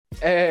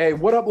Hey,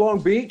 what up, Long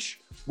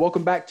Beach?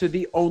 Welcome back to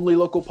the only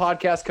local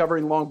podcast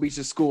covering Long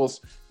Beach's schools,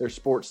 their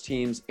sports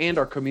teams, and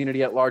our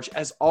community at large.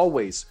 As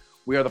always,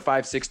 we are the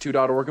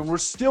 562.org, and we're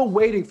still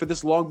waiting for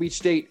this Long Beach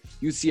State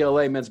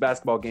UCLA men's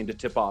basketball game to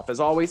tip off. As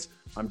always,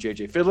 I'm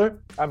JJ Fiddler.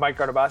 I'm Mike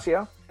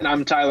Gartabasio. And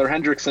I'm Tyler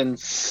Hendrickson,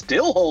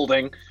 still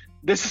holding.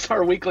 This is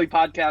our weekly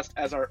podcast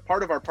as our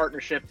part of our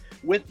partnership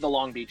with the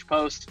Long Beach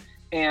Post.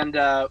 And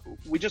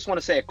we just want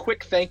to say a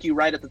quick thank you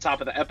right at the top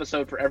of the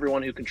episode for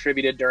everyone who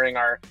contributed during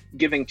our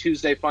Giving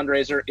Tuesday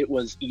fundraiser. It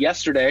was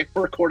yesterday.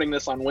 We're recording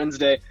this on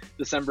Wednesday,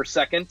 December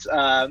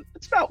 2nd.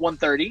 It's about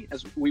 1:30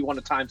 as we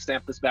want to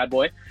timestamp this bad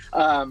boy.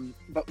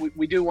 But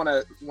we do want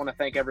to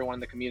thank everyone in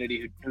the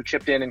community who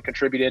chipped in and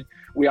contributed.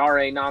 We are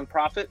a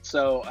nonprofit,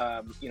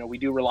 so we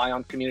do rely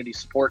on community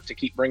support to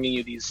keep bringing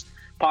you these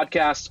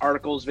podcasts,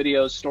 articles,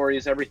 videos,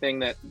 stories, everything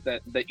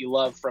that you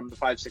love from the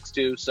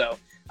 562. So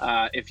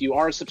if you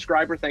are a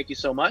subscriber, thank you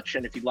so much.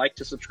 And if you'd like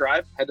to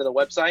subscribe, head to the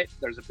website.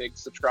 There's a big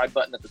subscribe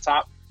button at the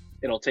top.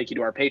 It'll take you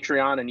to our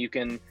Patreon, and you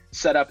can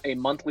set up a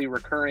monthly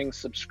recurring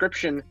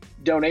subscription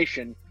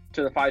donation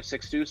to the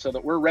 562 so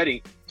that we're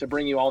ready to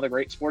bring you all the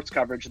great sports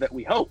coverage that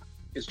we hope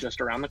is just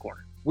around the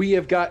corner. We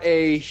have got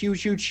a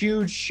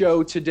huge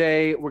show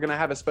today. We're going to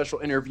have a special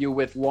interview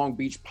with Long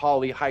Beach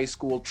Poly High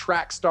School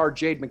track star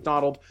Jade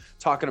McDonald,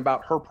 talking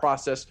about her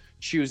process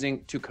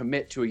choosing to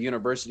commit to a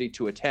university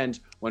to attend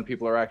when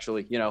people are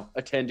actually,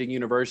 attending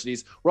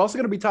universities. We're also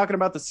going to be talking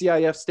about the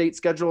CIF state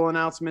schedule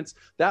announcements,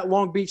 that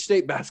Long Beach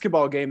State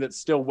basketball game that's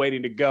still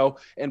waiting to go,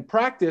 and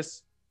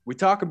practice. We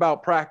talk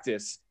about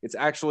practice. It's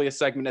actually a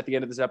segment at the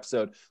end of this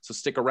episode, so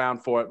stick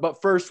around for it.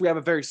 But first, we have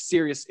a very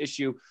serious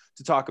issue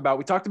to talk about.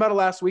 We talked about it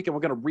last week, and we're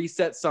going to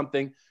reset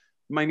something.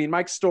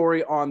 Mike's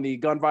story on the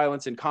gun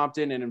violence in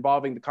Compton and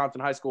involving the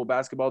Compton High School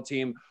basketball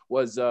team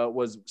was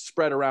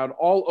spread around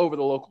all over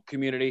the local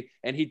community,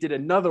 and he did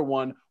another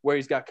one where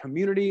he's got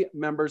community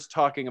members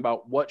talking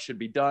about what should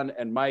be done.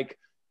 And Mike,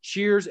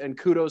 cheers and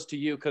kudos to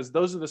you, because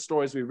those are the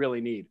stories we really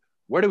need.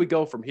 Where do we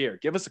go from here?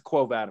 Give us a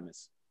quo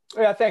vadimus.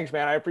 Yeah, thanks,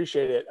 man. I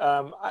appreciate it.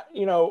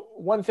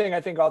 One thing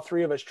I think all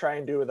three of us try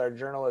and do with our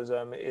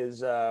journalism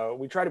is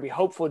we try to be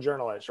hopeful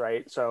journalists,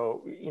 right?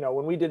 So,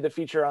 when we did the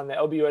feature on the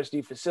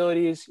LBUSD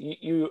facilities,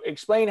 you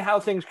explain how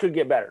things could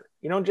get better.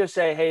 You don't just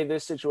say, hey,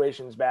 this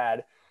situation's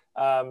bad.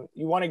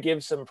 You want to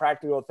give some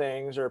practical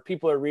things, or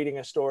people are reading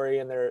a story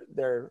and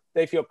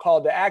they feel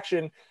called to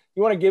action.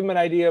 You want to give them an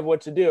idea of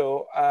what to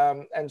do.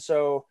 And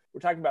so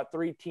we're talking about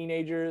three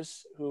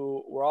teenagers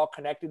who were all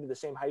connected to the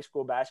same high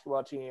school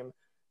basketball team,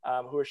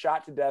 who were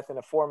shot to death in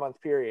a 4-month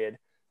period.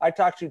 I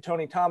talked to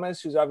Tony Thomas,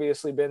 who's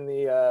obviously been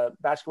the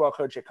basketball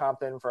coach at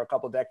Compton for a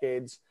couple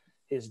decades.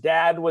 His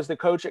dad was the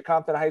coach at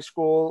Compton High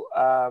School.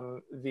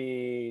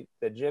 The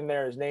gym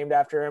there is named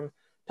after him.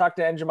 Talked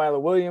to Njamila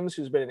Williams,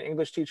 who's been an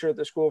English teacher at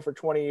the school for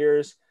 20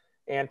 years.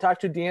 And talked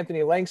to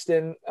DeAnthony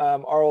Langston,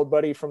 our old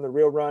buddy from the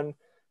Real Run,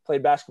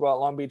 played basketball at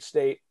Long Beach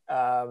State.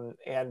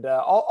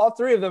 All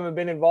three of them have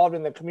been involved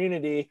in the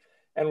community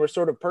and were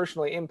sort of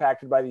personally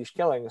impacted by these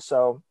killings.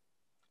 So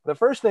the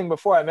first thing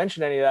before I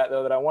mention any of that,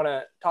 though, that I want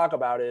to talk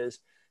about is,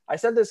 I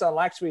said this on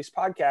last week's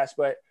podcast,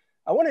 but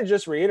I want to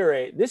just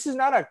reiterate, this is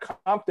not a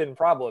Compton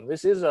problem.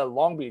 This is a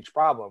Long Beach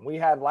problem. We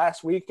had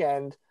last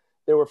weekend,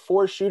 there were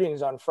 4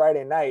 shootings on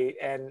Friday night,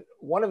 and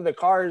one of the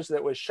cars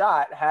that was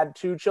shot had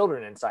 2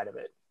 children inside of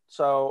it.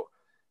 So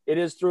it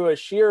is through a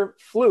sheer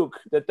fluke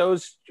that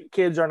those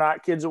kids are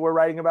not kids that we're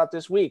writing about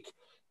this week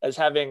as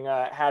having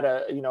had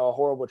a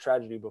horrible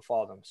tragedy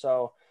befall them.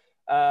 So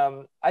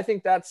I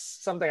think that's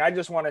something I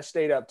just want to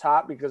state up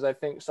top, because I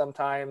think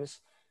sometimes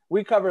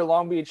we cover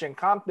Long Beach and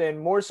Compton,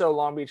 more so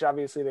Long Beach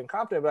obviously than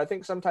Compton, but I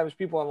think sometimes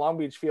people in Long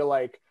Beach feel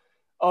like,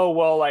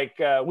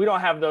 we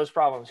don't have those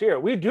problems here.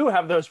 We do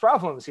have those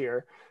problems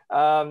here.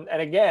 And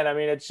again,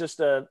 it's just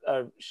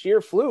a sheer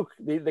fluke.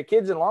 The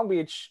kids in Long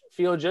Beach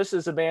feel just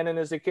as abandoned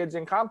as the kids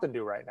in Compton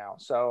do right now.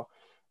 So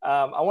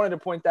I wanted to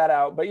point that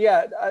out. But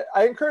yeah,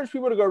 I encourage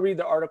people to go read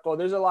the article.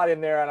 There's a lot in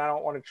there, and I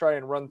don't want to try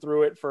and run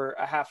through it for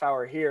a half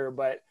hour here,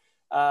 but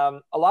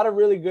a lot of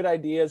really good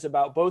ideas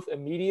about both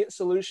immediate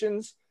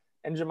solutions,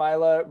 and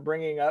Jamila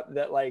bringing up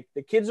that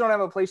the kids don't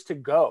have a place to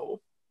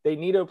go. They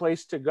need a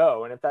place to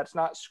go. And if that's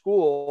not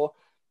school,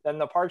 then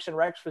the Parks and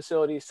Recs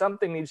facility,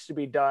 something needs to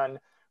be done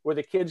where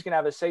the kids can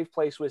have a safe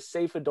place with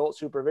safe adult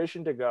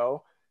supervision to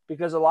go,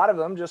 because a lot of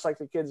them, just like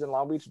the kids in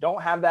Long Beach,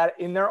 don't have that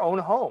in their own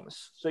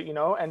homes. So,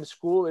 and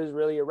school is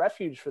really a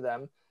refuge for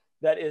them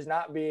that is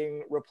not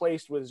being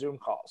replaced with Zoom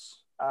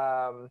calls.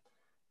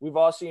 We've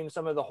all seen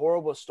some of the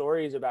horrible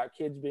stories about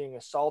kids being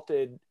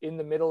assaulted in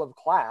the middle of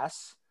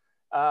class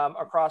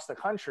across the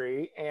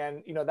country.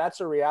 And, that's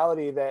a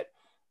reality that,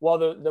 while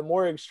the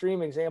more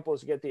extreme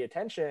examples get the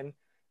attention,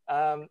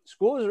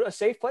 school is a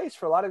safe place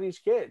for a lot of these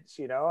kids,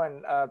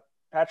 and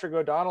Patrick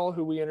O'Donnell,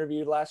 who we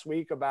interviewed last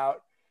week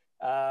about,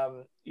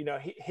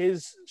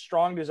 his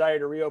strong desire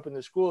to reopen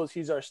the schools.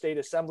 He's our state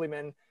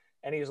assemblyman,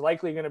 and he's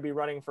likely going to be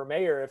running for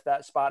mayor if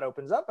that spot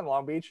opens up in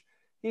Long Beach.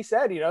 He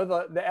said,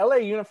 the LA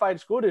Unified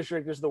School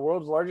District is the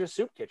world's largest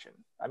soup kitchen.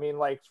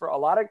 For a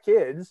lot of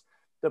kids,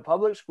 the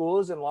public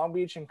schools in Long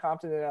Beach and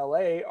Compton and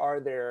LA are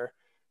their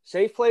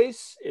safe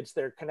place. It's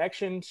their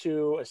connection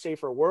to a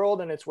safer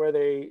world, and it's where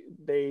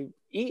they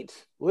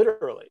eat,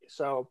 literally.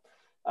 So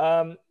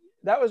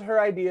that was her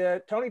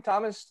idea. Tony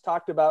Thomas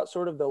talked about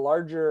sort of the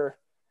larger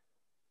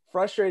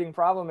frustrating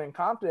problem in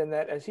Compton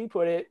that, as he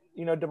put it,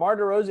 DeMar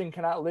DeRozan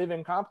cannot live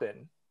in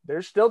Compton.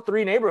 There's still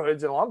 3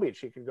 neighborhoods in Long Beach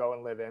he could go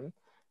and live in.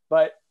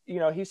 But,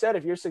 he said,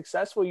 if you're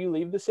successful, you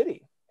leave the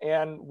city.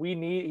 And we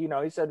need,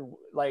 he said,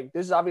 like,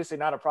 this is obviously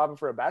not a problem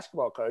for a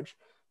basketball coach.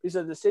 He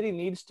said the city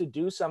needs to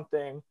do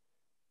something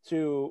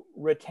to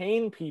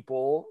retain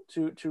people,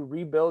 to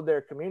rebuild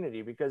their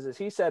community. Because as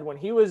he said, when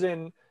he was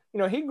in,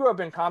 he grew up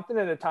in Compton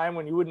at a time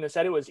when you wouldn't have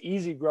said it was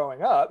easy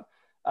growing up.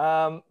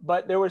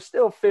 But there were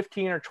still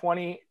 15 or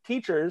 20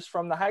 teachers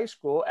from the high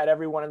school at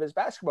every one of his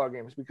basketball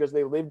games because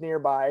they lived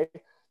nearby,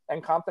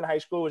 and Compton High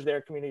School was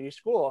their community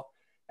school.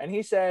 And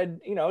he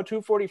said,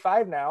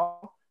 2:45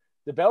 now,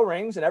 the bell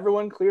rings and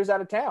everyone clears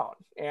out of town.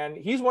 And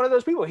he's one of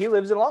those people. He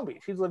lives in Long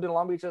Beach. He's lived in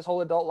Long Beach his whole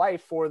adult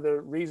life for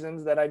the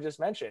reasons that I just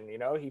mentioned.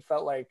 He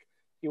felt like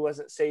he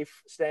wasn't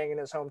safe staying in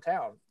his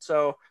hometown.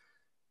 So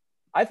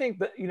I think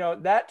that,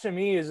 that to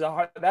me is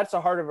that's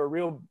the heart of a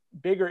real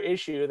bigger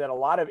issue that a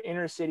lot of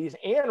inner cities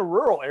and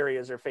rural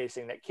areas are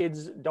facing, that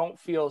kids don't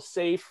feel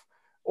safe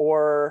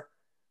or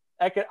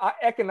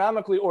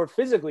economically or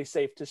physically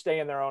safe to stay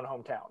in their own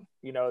hometown,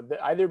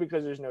 either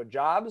because there's no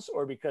jobs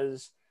or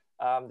because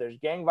there's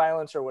gang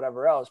violence or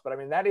whatever else. But I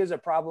mean, that is a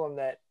problem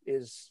that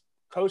is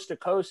coast to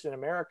coast in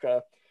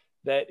America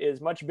that is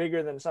much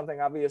bigger than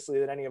something obviously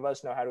that any of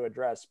us know how to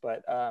address.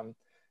 But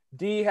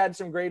Dee had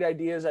some great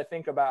ideas, I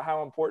think, about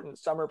how important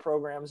summer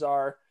programs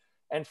are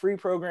and free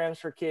programs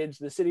for kids.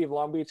 The city of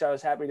Long Beach, I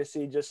was happy to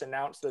see, just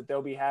announced that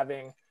they'll be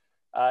having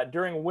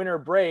during winter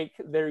break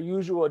their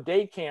usual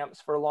day camps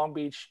for Long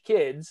Beach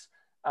kids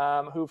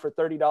who for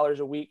 $30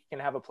 a week can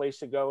have a place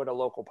to go at a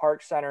local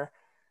park center.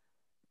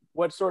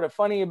 What's sort of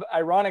funny,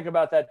 ironic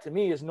about that to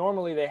me is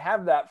normally they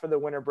have that for the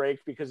winter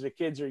break because the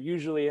kids are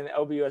usually in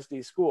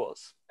LBUSD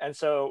schools. And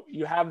so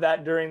you have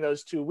that during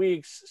those 2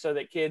 weeks so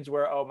that kids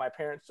where, oh, my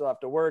parents still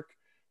have to work,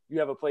 you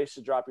have a place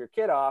to drop your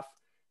kid off.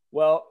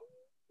 Well,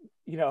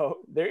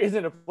 there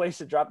isn't a place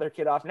to drop their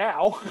kid off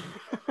now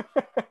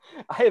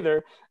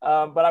either.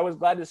 But I was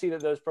glad to see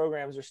that those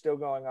programs are still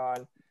going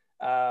on.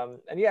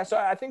 And yeah, so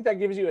I think that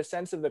gives you a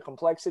sense of the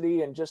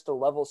complexity. And just to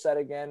level set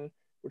again,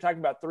 we're talking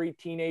about 3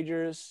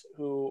 teenagers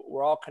who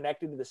were all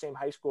connected to the same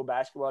high school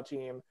basketball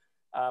team,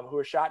 who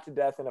were shot to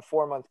death in a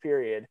 4-month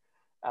period.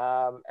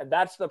 And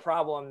that's the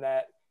problem,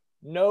 that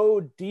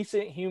no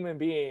decent human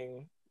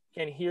being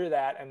can hear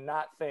that and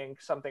not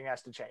think something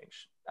has to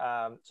change.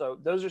 So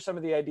those are some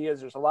of the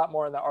ideas. There's a lot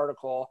more in the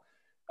article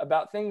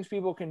about things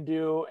people can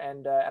do.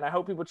 And I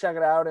hope people check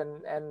it out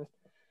and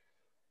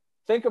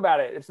think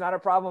about it. It's not a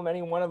problem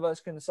any one of us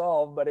can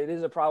solve, but it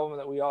is a problem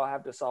that we all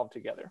have to solve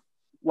together.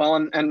 Well,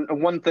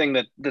 and one thing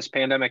that this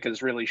pandemic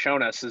has really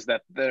shown us is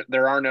that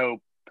there are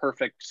no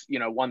perfect,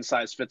 one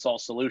size fits all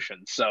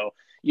solutions. So,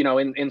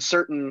 in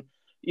certain,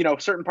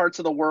 certain parts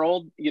of the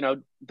world,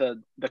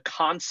 the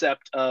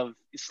concept of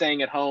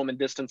staying at home and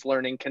distance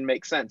learning can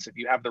make sense if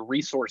you have the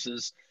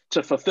resources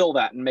to fulfill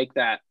that and make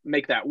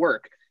that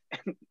work.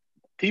 And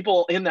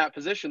people in that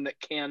position that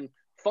can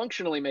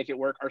functionally make it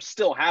work are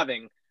still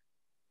having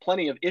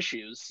plenty of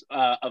issues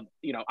of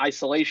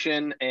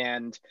isolation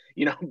and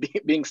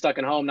being stuck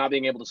at home, not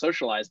being able to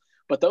socialize.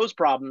 But those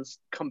problems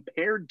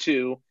compared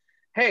to,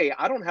 hey,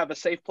 I don't have a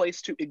safe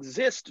place to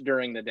exist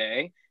during the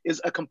day, is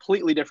a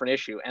completely different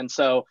issue. And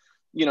so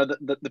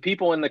the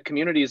people in the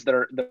communities that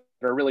are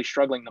really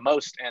struggling the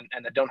most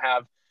and that don't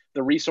have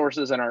the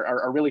resources and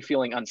are really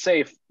feeling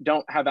unsafe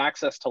don't have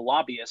access to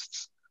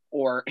lobbyists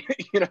or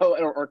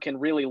or can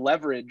really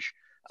leverage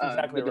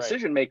the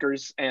decision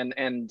makers and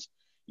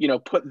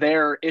put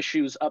their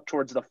issues up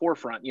towards the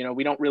forefront.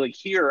 We don't really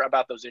hear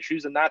about those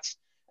issues. And that's,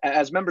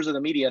 as members of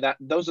the media,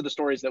 those are the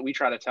stories that we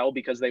try to tell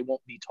because they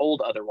won't be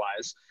told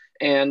otherwise.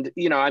 And,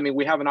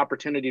 we have an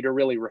opportunity to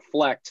really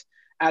reflect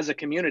as a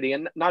community,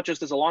 and not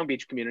just as a Long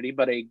Beach community,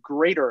 but a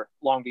greater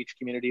Long Beach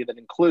community that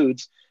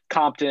includes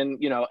Compton,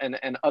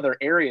 and other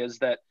areas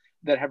that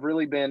have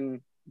really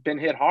been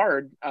hit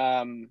hard.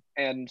 I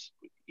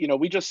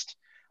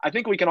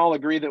think we can all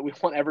agree that we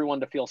want everyone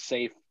to feel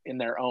safe in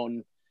their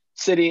own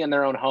city and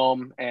their own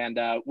home. And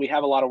we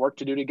have a lot of work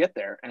to do to get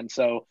there. And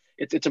so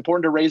it's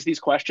important to raise these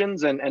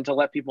questions and to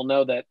let people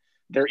know that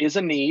there is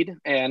a need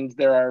and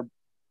there are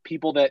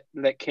people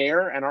that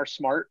care and are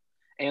smart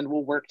and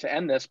will work to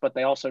end this, but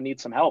they also need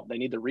some help. They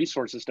need the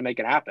resources to make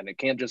it happen. It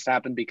can't just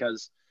happen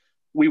because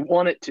we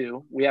want it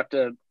to. We have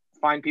to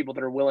find people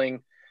that are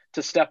willing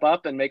to step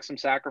up and make some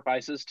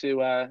sacrifices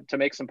to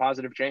make some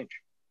positive change.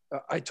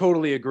 I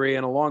totally agree.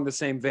 And along the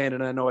same vein,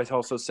 and I know I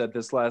also said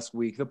this last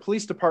week, the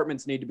police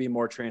departments need to be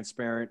more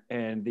transparent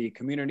and the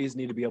communities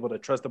need to be able to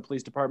trust the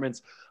police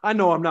departments. I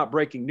know I'm not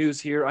breaking news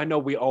here. I know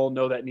we all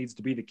know that needs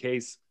to be the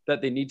case,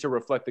 that they need to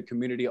reflect the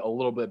community a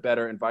little bit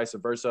better and vice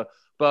versa.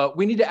 But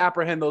we need to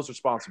apprehend those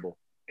responsible.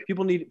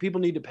 People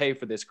need to pay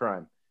for this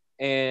crime.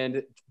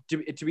 And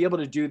to be able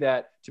to do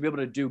that, to be able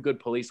to do good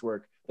police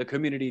work, the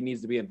community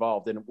needs to be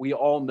involved. And we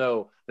all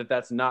know that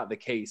that's not the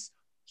case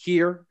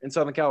here in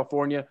Southern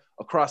California,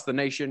 across the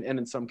nation, and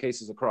in some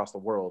cases across the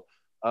world.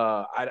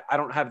 I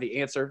don't have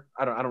the answer.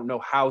 I don't know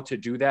how to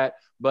do that,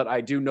 but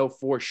I do know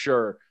for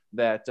sure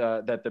that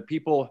the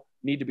people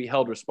need to be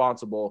held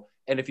responsible.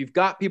 And if you've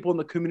got people in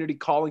the community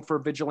calling for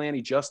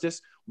vigilante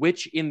justice,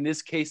 which in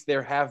this case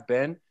there have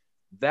been,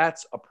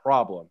 that's a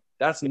problem.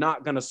 That's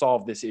not going to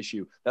solve this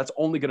issue. That's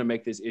only going to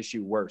make this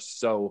issue worse.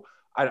 So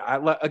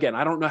again,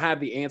 I don't know have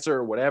the answer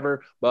or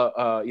whatever, but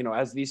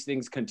as these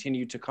things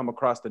continue to come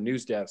across the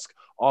news desk,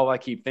 all I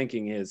keep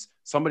thinking is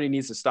somebody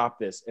needs to stop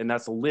this. And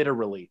that's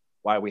literally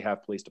why we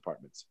have police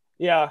departments.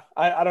 Yeah,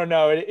 I don't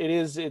know.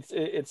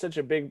 It's such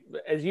a big,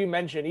 as you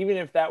mentioned, even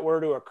if that were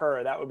to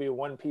occur, that would be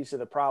one piece of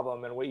the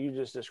problem. And what you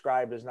just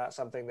described is not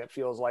something that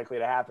feels likely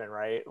to happen,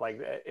 right? Like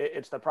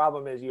it's the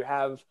problem is you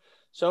have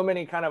so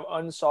many kind of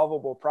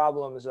unsolvable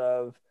problems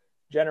of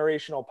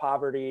generational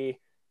poverty,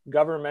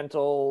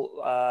 governmental.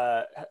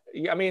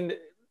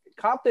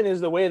 Compton is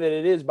the way that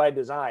it is by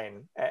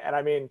design. And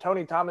I mean,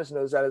 Tony Thomas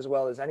knows that as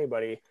well as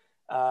anybody.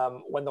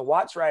 When the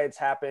Watts riots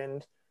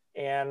happened,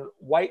 and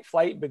white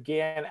flight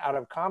began out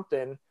of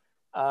Compton,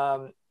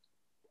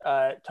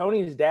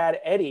 Tony's dad,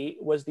 Eddie,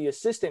 was the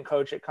assistant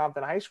coach at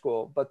Compton High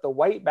School, but the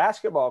white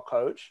basketball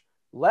coach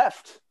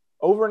left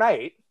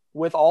overnight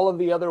with all of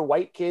the other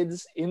white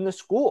kids in the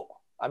school.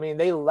 I mean,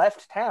 they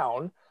left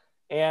town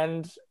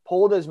and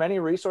pulled as many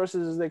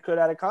resources as they could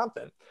out of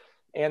Compton.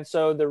 And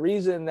so the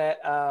reason that,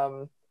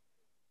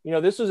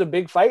 this was a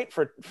big fight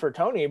for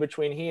Tony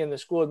between he and the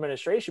school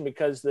administration,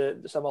 because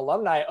some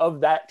alumni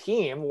of that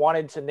team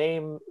wanted to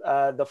name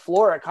the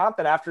floor at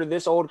Compton after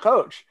this old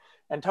coach.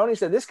 And Tony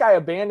said, this guy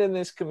abandoned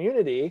this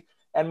community.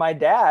 And my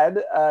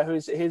dad,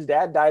 his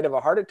dad died of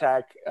a heart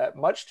attack at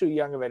much too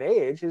young of an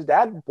age. His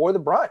dad bore the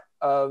brunt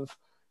of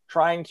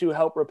trying to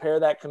help repair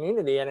that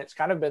community. And it's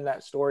kind of been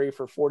that story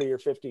for 40 or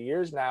 50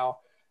 years now.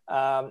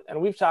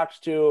 And we've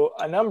talked to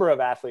a number of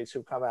athletes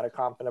who've come out of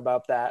Compton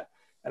about that,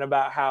 and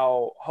about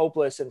how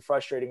hopeless and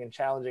frustrating and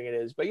challenging it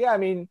is. But yeah, I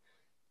mean,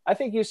 I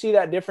think you see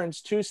that difference,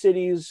 two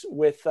cities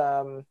with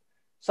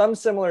some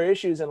similar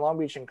issues in Long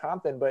Beach and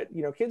Compton, but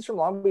kids from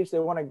Long Beach, they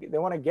want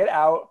to get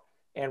out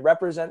and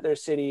represent their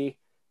city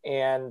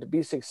and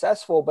be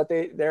successful, but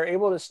they're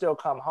able to still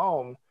come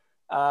home.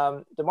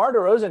 DeMar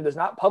DeRozan does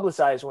not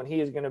publicize when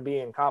he is going to be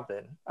in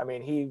Compton. I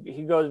mean,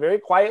 he goes very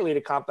quietly to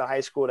Compton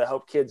High School to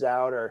help kids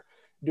out or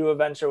do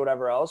events or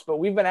whatever else, but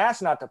we've been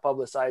asked not to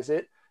publicize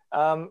it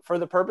for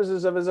the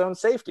purposes of his own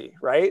safety,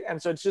 right? And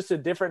so it's just a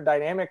different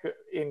dynamic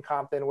in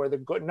Compton where the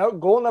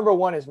goal number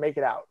one is make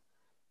it out.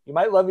 You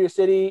might love your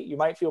city, you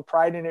might feel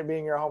pride in it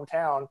being your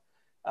hometown,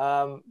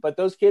 but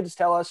those kids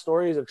tell us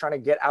stories of trying to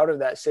get out of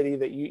that city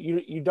that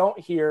you don't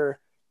hear,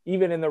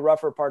 even in the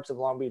rougher parts of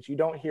Long Beach. You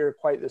don't hear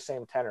quite the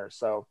same tenor.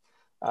 So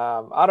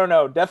I don't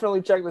know,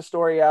 definitely check the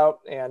story out.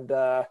 And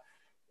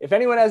if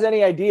anyone has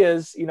any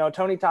ideas,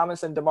 Tony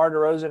Thomas and DeMar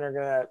DeRozan are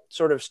going to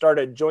sort of start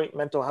a joint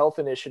mental health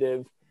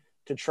initiative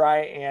to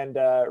try and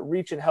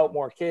reach and help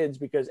more kids,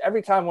 because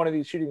every time one of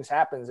these shootings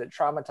happens, it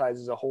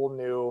traumatizes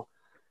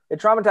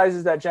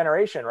that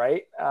generation.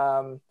 Right.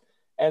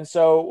 And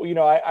so,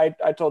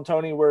 I told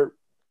Tony, we're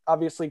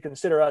obviously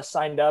consider us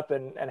signed up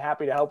and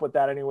happy to help with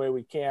that any way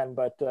we can,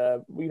 but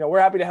we're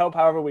happy to help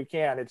however we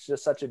can. It's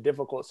just such a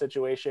difficult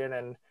situation.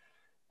 And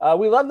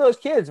we love those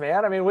kids,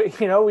 man. I mean, we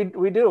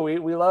do,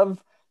 we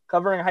love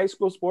covering high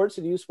school sports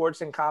and youth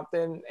sports in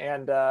Compton.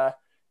 And,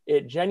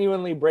 it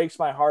genuinely breaks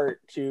my heart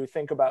to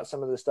think about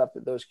some of the stuff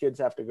that those kids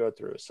have to go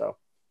through. So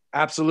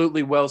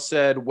absolutely well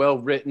said, well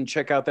written.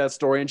 Check out that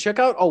story and check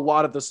out a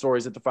lot of the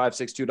stories at the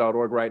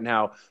 562.org right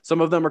now.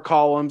 Some of them are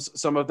columns.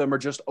 Some of them are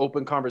just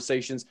open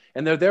conversations,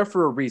 and they're there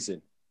for a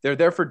reason. They're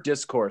there for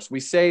discourse.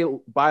 We say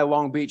by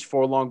Long Beach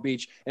for Long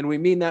Beach, and we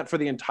mean that for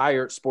the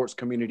entire sports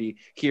community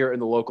here in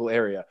the local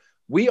area.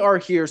 We are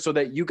here so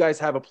that you guys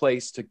have a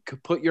place to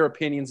put your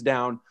opinions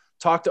down,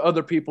 talk to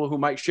other people who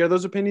might share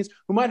those opinions,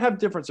 who might have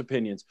different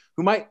opinions,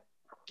 who might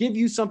give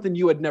you something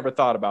you had never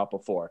thought about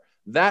before.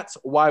 That's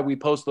why we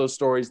post those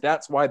stories.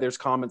 That's why there's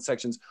comment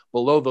sections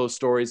below those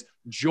stories.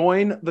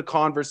 Join the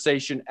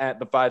conversation at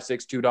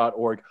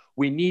the562.org.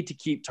 We need to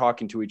keep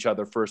talking to each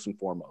other first and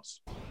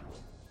foremost.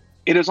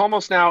 It is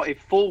almost now a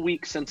full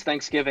week since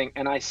Thanksgiving,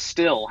 and I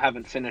still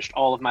haven't finished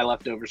all of my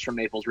leftovers from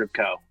Naples Rib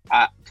Co.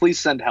 Please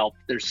send help.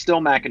 There's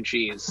still mac and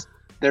cheese.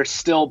 There's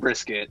still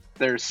brisket.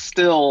 There's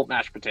still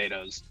mashed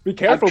potatoes. Be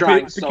careful,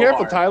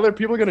 Tyler.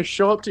 People are going to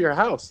show up to your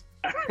house.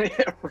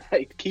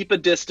 Right. Keep a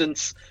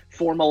distance,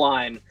 form a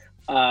line.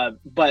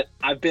 But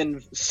I've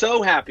been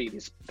so happy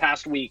this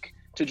past week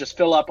to just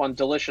fill up on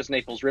delicious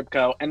Naples Rib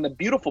Co. And the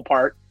beautiful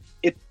part,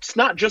 it's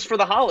not just for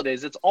the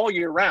holidays. It's all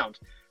year round.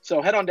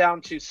 So head on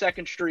down to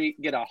 2nd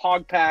Street, get a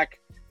hog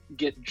pack,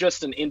 get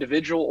just an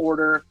individual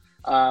order.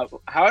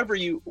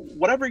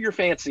 Whatever your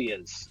fancy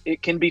is,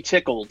 it can be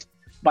tickled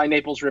by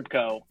Naples Rib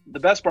Co., the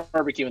best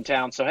barbecue in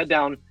town. So head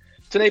down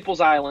to Naples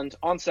Island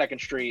on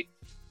 2nd Street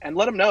and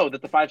let them know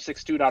that the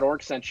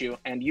 562.org sent you,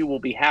 and you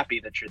will be happy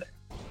that you're there.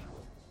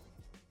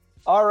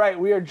 All right,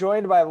 we are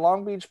joined by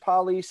Long Beach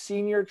Poly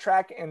senior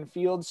track and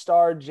field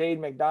star Jade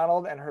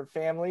McDonald and her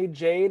family.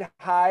 Jade,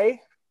 hi.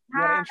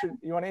 Hi.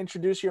 You want to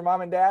introduce your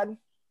mom and dad?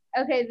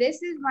 Okay,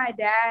 this is my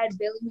dad,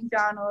 Billy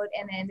McDonald,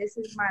 and then this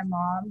is my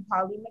mom,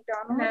 Polly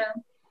McDonald.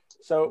 Hello.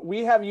 So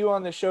we have you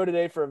on the show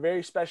today for a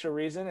very special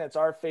reason. It's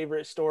our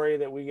favorite story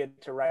that we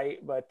get to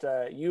write, but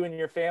you and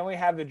your family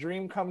have the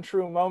dream come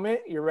true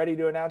moment. You're ready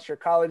to announce your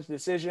college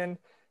decision.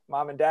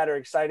 Mom and dad are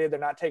excited.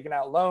 They're not taking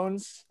out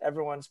loans.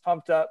 Everyone's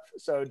pumped up.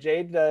 So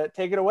Jade,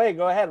 take it away.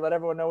 Go ahead. Let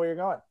everyone know where you're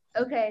going.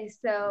 Okay,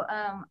 so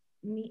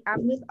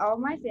I'm with all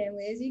my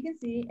family, as you can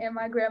see, and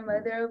my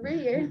grandmother over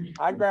here.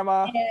 Hi,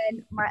 Grandma.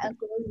 And my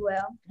uncle as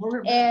well.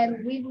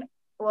 And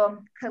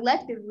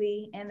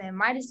collectively, and then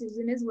my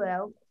decision as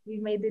well,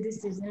 we've made the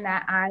decision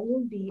that I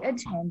will be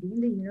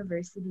attending the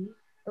University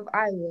of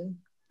Iowa.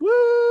 Woo!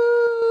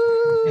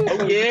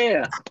 Oh,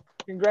 yeah.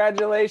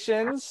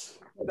 Congratulations.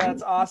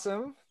 That's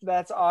awesome.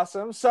 That's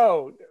awesome.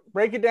 So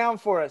break it down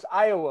for us.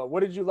 Iowa,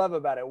 what did you love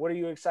about it? What are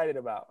you excited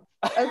about?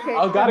 Okay.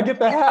 Oh, gotta get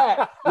the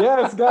hat.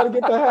 Yes, gotta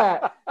get the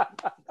hat.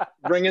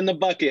 Bring in the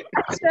bucket.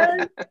 I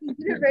chose the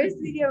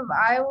University of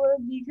Iowa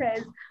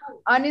because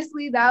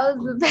honestly, that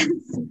was the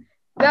best.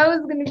 That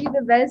was going to be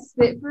the best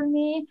fit for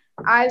me.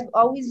 I've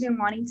always been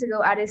wanting to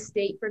go out of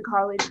state for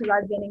college because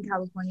I've been in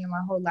California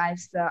my whole life.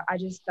 So I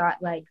just thought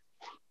like,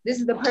 this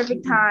is the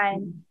perfect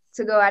time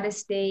to go out of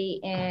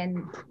state.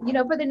 And,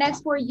 for the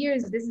next 4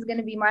 years, this is going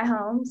to be my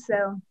home.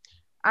 So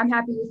I'm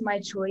happy with my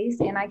choice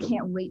and I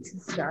can't wait to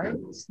start.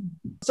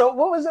 So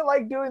what was it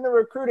like doing the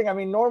recruiting? I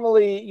mean,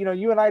 normally,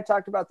 you and I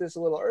talked about this a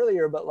little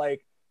earlier, but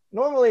like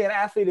normally an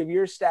athlete of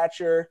your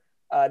stature,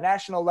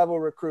 national level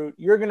recruit,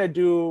 you're going to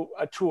do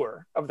a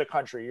tour of the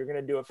country. You're going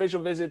to do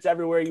official visits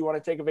everywhere you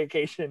want to take a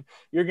vacation.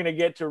 You're going to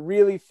get to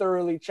really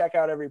thoroughly check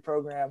out every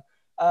program.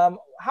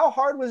 How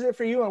hard was it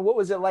for you and what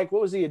was it like?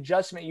 What was the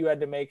adjustment you had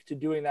to make to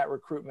doing that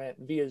recruitment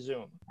via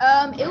Zoom?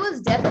 It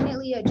was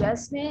definitely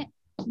adjustment,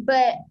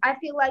 but I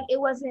feel like it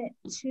wasn't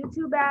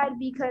too bad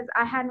because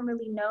I hadn't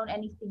really known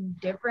anything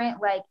different.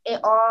 Like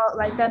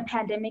the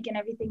pandemic and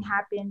everything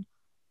happened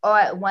all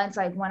at once,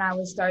 like when I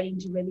was starting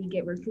to really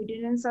get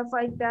recruited and stuff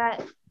like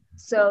that.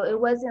 So it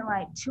wasn't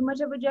like too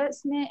much of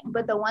adjustment.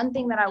 But the one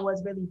thing that I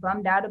was really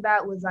bummed out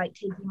about was like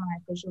taking my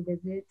official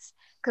visits.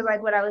 Cause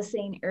like what I was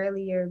saying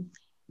earlier,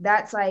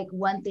 that's like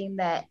one thing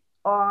that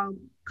all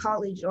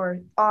college or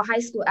all high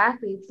school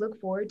athletes look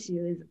forward to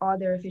is all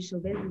their official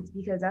visits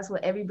because that's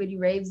what everybody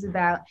raves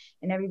about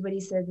and everybody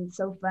says it's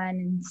so fun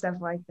and stuff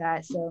like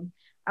that. So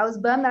I was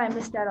bummed that I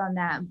missed out on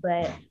that,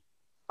 but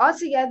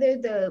altogether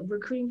the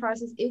recruiting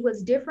process, it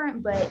was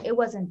different, but it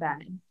wasn't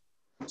bad.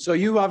 So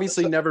you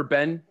obviously never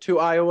been to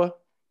Iowa?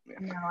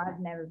 No, I've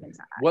never been to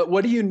Iowa.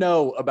 What do you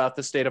know about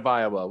the state of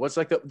Iowa? What's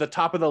like the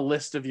top of the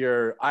list of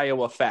your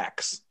Iowa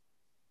facts?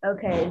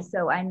 Okay,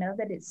 so I know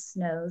that it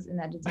snows and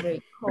that it's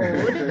very cold.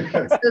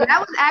 So that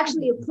was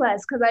actually a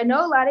plus because I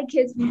know a lot of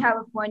kids from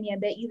California,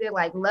 they either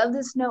like love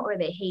the snow or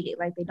they hate it.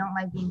 Like they don't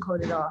like being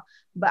cold at all.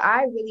 But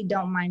I really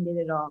don't mind it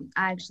at all.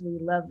 I actually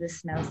love the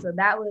snow. So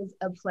that was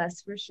a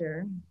plus for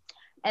sure.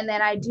 And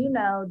then I do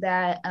know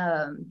that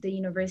the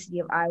University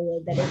of Iowa,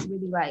 that it's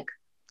really like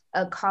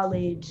a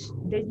college,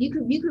 that you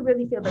could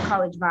really feel the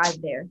college vibe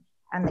there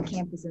on the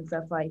campus and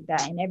stuff like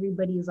that. And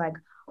everybody's like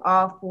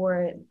all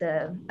for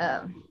the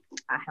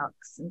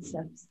Hawks and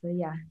stuff. So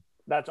yeah.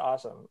 That's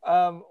awesome.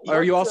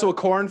 Are you also a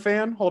corn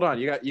fan? Hold on.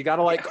 You got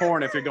to like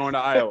corn if you're going to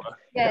Iowa.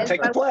 Yeah,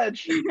 Take the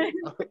pledge.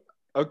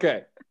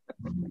 Okay.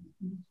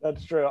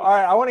 That's true. All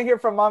right. I want to hear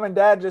from mom and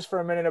dad just for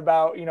a minute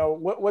about,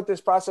 what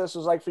this process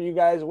was like for you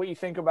guys, what you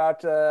think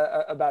about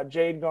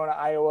Jade going to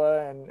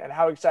Iowa and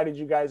how excited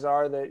you guys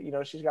are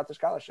that, she's got the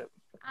scholarship.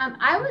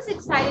 I was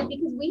excited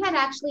because we had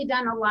actually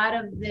done a lot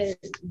of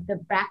the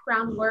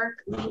background work.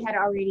 We had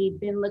already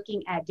been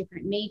looking at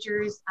different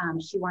majors.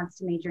 She wants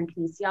to major in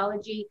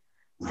kinesiology.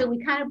 So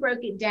we kind of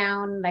broke it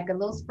down like a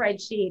little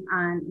spreadsheet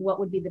on what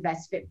would be the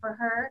best fit for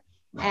her.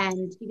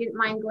 And she didn't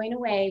mind going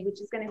away,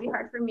 which is going to be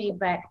hard for me,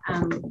 but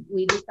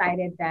we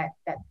decided that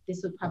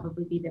this would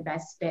probably be the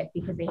best fit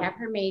because they have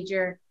her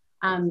major.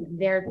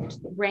 They're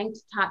ranked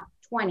top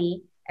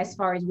 20 as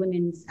far as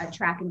women's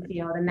track and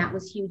field, and that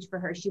was huge for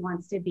her. She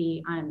wants to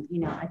be on,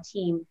 a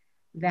team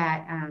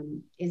that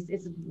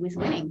is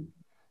winning.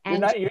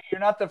 And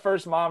you're not the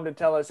first mom to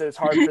tell us that it's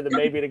hard for the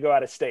baby to go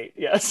out of state.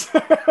 Yes.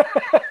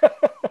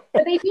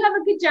 But they do have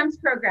a good jumps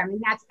program,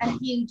 and that's a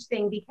huge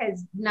thing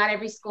because not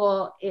every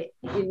school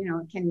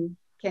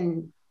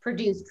can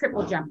produce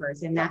triple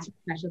jumpers, and that's her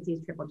specialty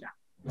is triple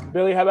jump.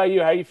 Billy, how about you?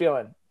 How are you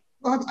feeling?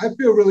 Well, I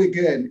feel really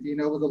good. It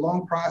was a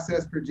long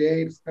process for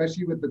Jade,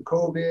 especially with the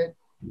COVID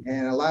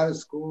and a lot of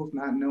schools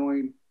not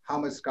knowing how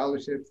much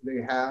scholarships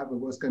they have and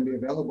what's going to be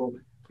available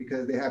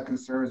because they have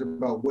concerns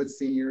about what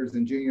seniors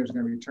and juniors are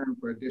going to return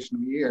for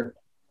additional year,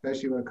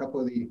 especially with a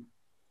couple of the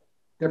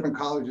different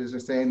colleges are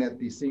saying that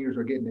the seniors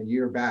are getting a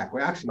year back.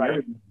 Well, actually,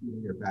 everyone's getting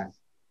a year back.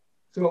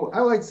 So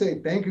I would like to say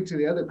thank you to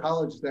the other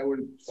colleges that were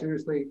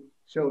seriously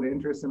showed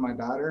interest in my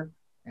daughter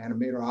and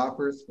made her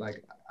offers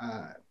like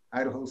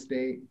Idaho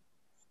State,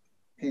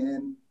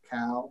 Penn,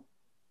 Cal,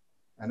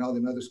 and all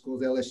the other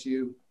schools,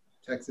 LSU,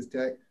 Texas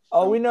Tech.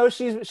 Oh, we know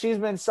she's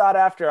been sought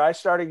after. I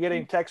started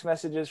getting text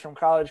messages from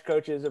college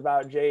coaches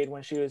about Jade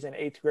when she was in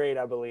 8th grade,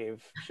 I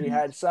believe. She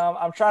had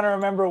I'm trying to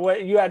remember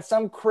what you had,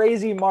 some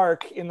crazy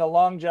mark in the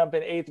long jump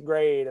in 8th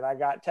grade, and I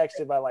got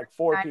texted by like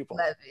 4 people.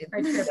 Love it.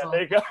 Yeah,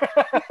 there you go.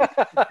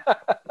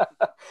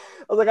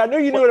 I was like, I knew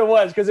you knew what it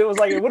was, because it was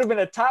like, it would have been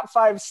a top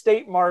 5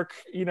 state mark,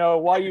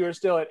 while you were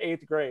still at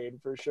 8th grade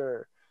for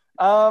sure.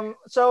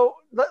 So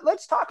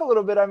let's talk a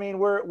little bit. I mean,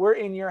 we're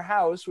in your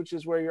house, which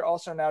is where you're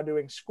also now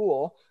doing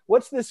school.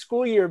 What's this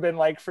school year been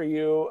like for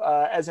you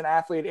as an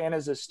athlete and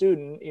as a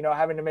student,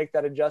 having to make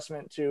that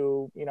adjustment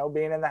to,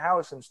 being in the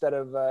house instead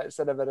of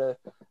at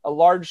a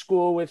large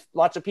school with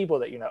lots of people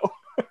that you know?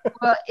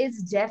 Well,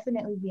 it's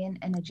definitely been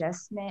an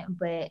adjustment,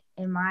 but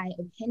in my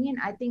opinion,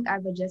 I think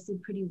I've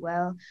adjusted pretty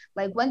well.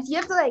 Like, once you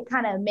have to like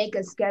kind of make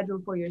a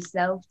schedule for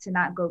yourself to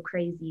not go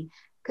crazy,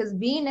 because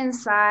being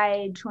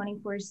inside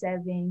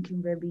 24/7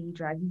 can really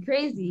drive you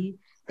crazy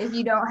if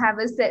you don't have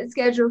a set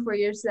schedule for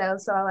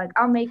yourself. So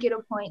I'll make it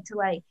a point to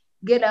like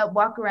get up,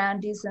 walk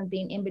around, do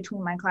something in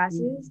between my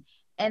classes.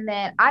 And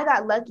then I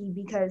got lucky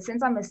because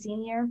since I'm a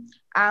senior,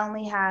 I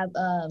only have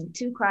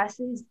 2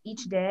 classes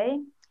each day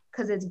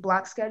because it's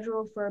block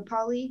schedule for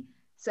poly.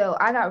 So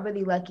I got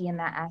really lucky in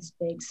that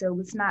aspect. So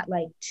it's not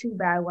like too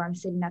bad where I'm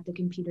sitting at the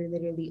computer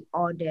literally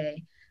all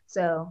day.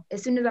 So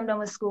as soon as I'm done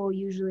with school,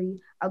 usually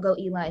I'll go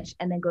eat lunch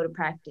and then go to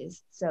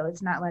practice. So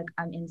it's not like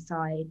I'm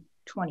inside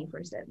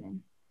 24/7.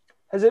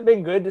 Has it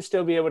been good to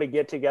still be able to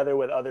get together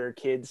with other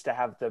kids to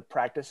have the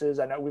practices?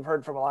 I know we've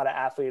heard from a lot of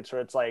athletes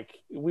where it's like,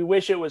 we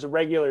wish it was a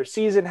regular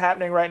season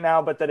happening right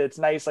now, but that it's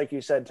nice, like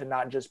you said, to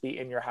not just be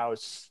in your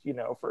house,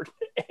 for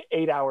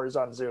 8 hours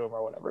on Zoom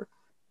or whatever.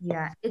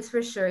 Yeah, it's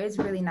for sure. It's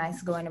really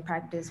nice going to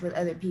practice with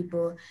other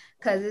people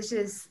because it's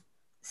just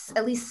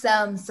at least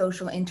some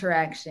social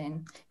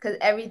interaction, because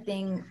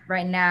everything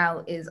right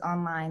now is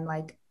online.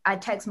 Like, I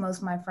text most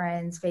of my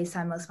friends,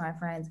 FaceTime most of my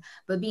friends,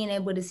 but being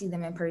able to see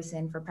them in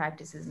person for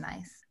practice is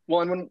nice. Well,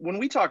 and when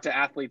we talk to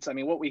athletes, I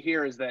mean, what we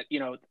hear is that,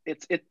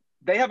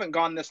 they haven't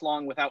gone this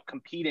long without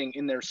competing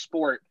in their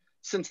sport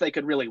since they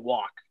could really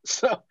walk.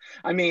 So,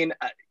 I mean,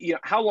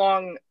 how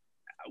long,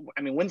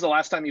 when's the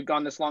last time you've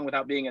gone this long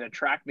without being at a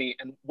track meet?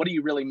 And what do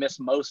you really miss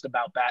most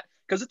about that?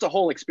 Because it's a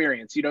whole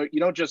experience. You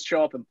don't just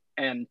show up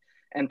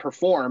and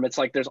perform. It's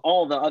like there's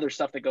all the other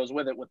stuff that goes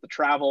with it, with the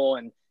travel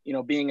and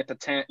being at the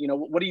tent.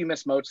 What do you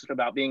miss most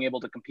about being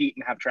able to compete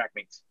and have track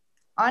meets?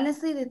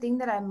 Honestly, the thing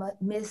that I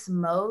miss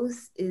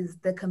most is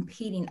the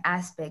competing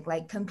aspect.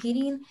 Like,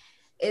 competing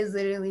is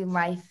literally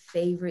my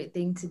favorite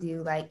thing to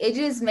do. Like, it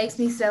just makes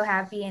me so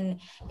happy,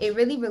 and it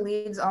really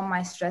relieves all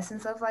my stress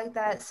and stuff like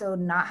that. So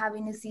not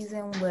having a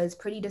season was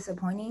pretty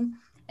disappointing.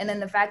 And then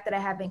the fact that I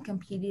haven't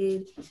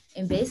competed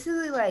in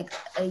basically like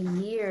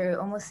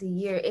almost a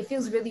year, it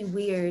feels really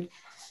weird.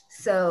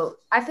 So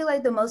I feel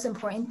like the most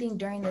important thing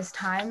during this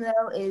time,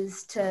 though,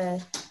 is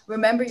to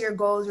remember your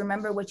goals,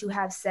 remember what you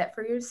have set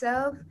for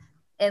yourself.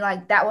 And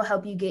like, that will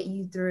help you get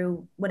you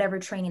through whatever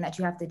training that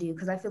you have to do.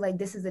 Because I feel like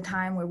this is the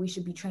time where we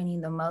should be training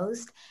the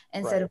most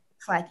instead of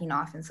slacking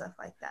off and stuff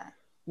like that.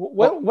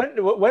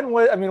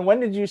 When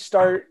did you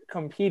start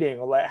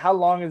competing? Like, how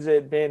long has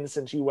it been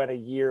since you went a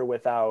year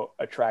without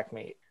a track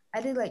meet?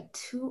 I did like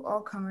 2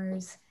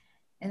 all-comers,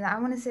 and I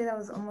want to say that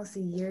was almost a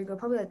year ago,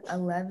 probably like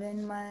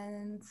 11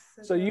 months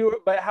ago.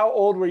 But how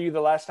old were you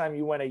the last time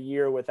you went a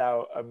year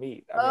without a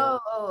meet?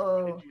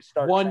 When did you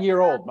start 1 year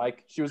old,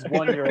 Mike. She was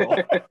 1 year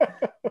old.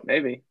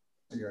 Maybe.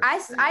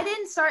 I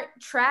didn't start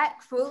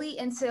track fully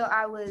until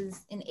I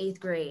was in 8th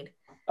grade.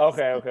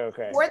 Okay.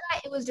 Before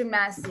that, it was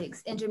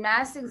gymnastics. And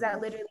gymnastics, that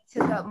literally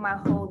took up my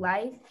whole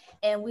life.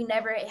 And we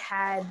never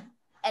had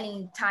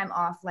any time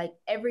off. Like,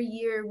 every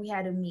year we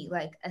had to meet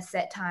like a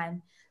set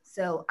time.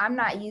 So I'm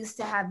not used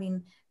to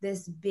having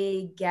this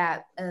big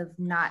gap of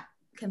not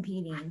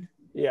competing.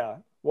 Yeah.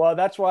 Well,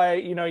 that's why,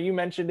 you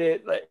mentioned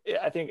it.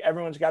 I think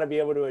everyone's got to be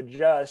able to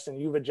adjust,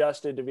 and you've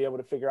adjusted to be able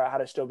to figure out how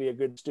to still be a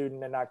good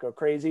student and not go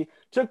crazy.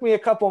 Took me a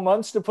couple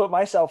months to put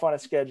myself on a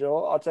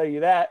schedule. I'll tell you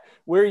that.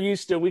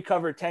 We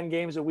cover 10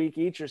 games a week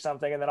each or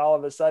something. And then all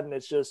of a sudden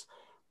it's just,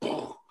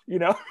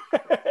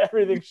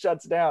 everything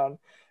shuts down.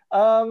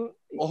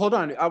 Well, hold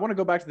on. I want to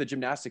go back to the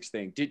gymnastics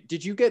thing.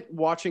 Did you get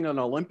watching an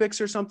Olympics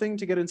or something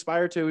to get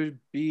inspired to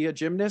be a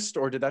gymnast,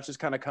 or did that just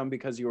kind of come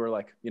because you were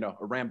like,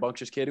 a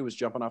rambunctious kid who was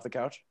jumping off the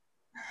couch?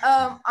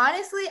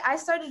 Honestly, I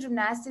started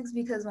gymnastics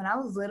because when I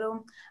was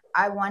little,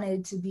 I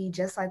wanted to be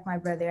just like my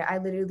brother. I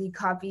literally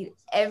copied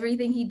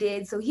everything he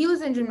did. So he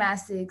was in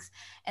gymnastics,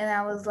 and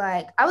I was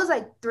like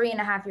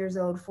 3.5 years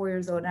old, 4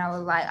 years old. And I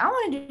was like, I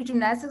want to do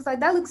gymnastics. Like,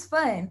 that looks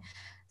fun.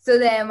 So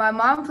then my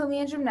mom put me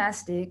in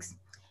gymnastics,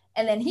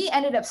 and then he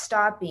ended up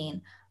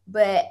stopping.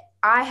 But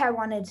I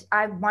want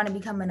to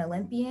become an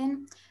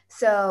Olympian.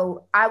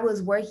 So I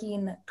was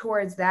working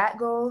towards that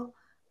goal,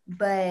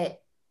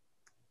 but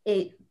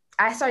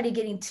I started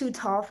getting too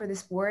tall for the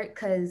sport,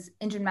 because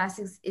in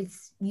gymnastics,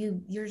 you're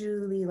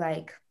usually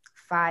like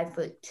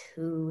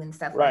 5'2" and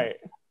stuff. Right.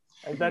 Like that.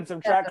 And then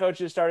some track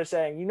coaches started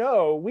saying,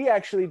 we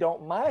actually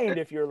don't mind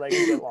if your legs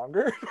get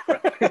longer.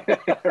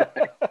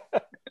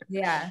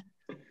 Yeah.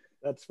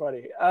 That's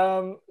funny.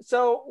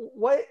 So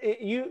what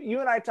you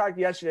and I talked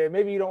yesterday,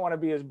 maybe you don't want to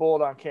be as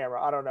bold on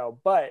camera, I don't know,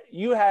 but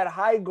you had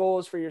high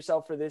goals for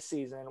yourself for this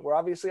season. We're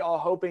obviously all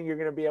hoping you're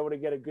going to be able to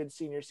get a good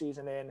senior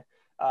season in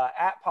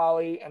at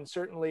Poly, and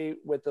certainly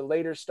with the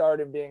later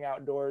start and being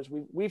outdoors,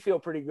 we feel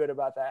pretty good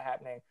about that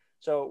happening.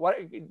 So what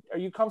are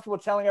you comfortable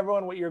telling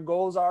everyone what your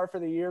goals are for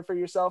the year for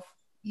yourself?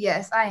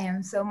 Yes, I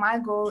am. So my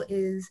goal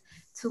is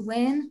to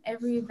win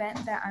every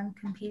event that I'm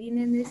competing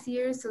in this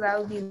year. So that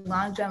would be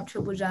long jump,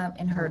 triple jump,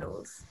 and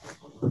hurdles.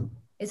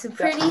 It's a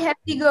pretty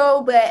hefty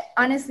goal, but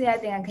honestly, I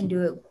think I can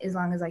do it as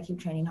long as I keep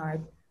training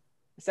hard.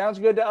 Sounds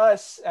good to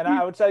us. And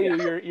I would tell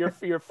you,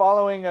 you're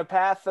following a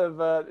path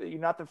of you're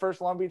not the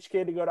first Long Beach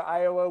kid to go to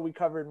Iowa. We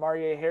covered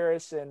Maria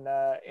Harris in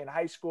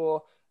high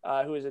school,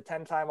 who is a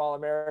 10-time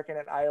All-American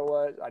at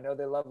Iowa. I know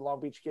they love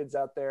Long Beach kids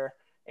out there.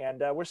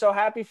 And we're so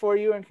happy for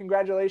you, and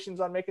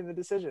congratulations on making the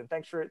decision.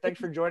 Thanks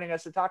for joining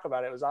us to talk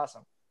about it. It was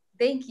awesome.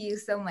 Thank you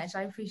so much.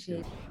 I appreciate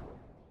it.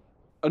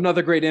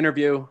 Another great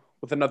interview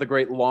with another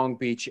great Long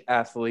Beach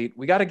athlete.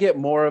 We got to get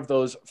more of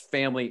those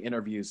family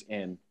interviews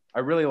in. I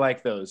really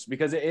like those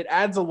because it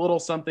adds a little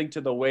something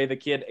to the way the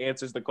kid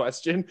answers the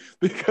question,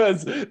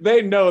 because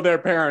they know their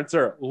parents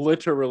are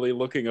literally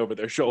looking over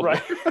their shoulder.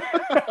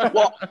 Right.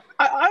 Well,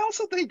 I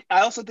also think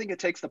it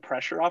takes the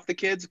pressure off the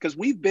kids, because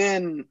we've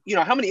been,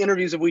 how many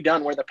interviews have we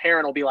done where the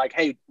parent will be like,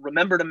 hey,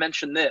 remember to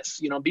mention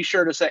this, be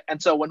sure to say. And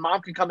so when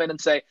mom can come in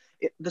and say,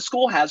 the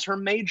school has her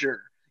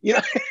major,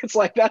 it's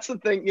like, that's the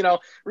thing,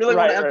 really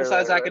want to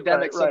emphasize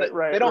academics so that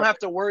they don't have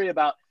to worry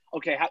about,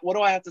 okay, what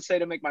do I have to say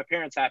to make my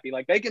parents happy?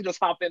 Like, they can just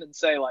hop in and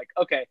say, like,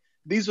 okay,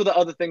 these were the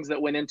other things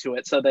that went into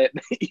it, so that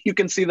you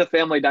can see the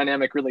family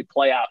dynamic really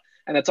play out.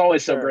 And it's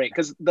always so great,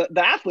 because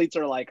the athletes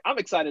are like, I'm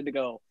excited to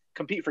go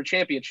compete for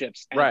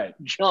championships and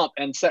jump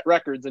and set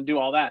records and do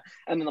all that.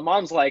 And then the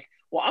mom's like,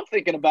 well, I'm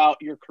thinking about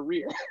your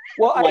career,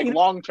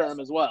 long term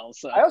as well.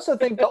 So I also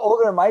think the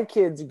older my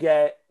kids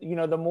get,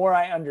 the more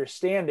I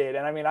understand it.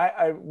 And I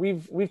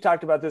mean, we've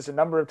talked about this a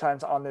number of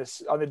times on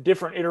the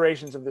different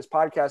iterations of this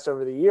podcast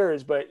over the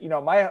years. But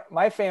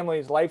my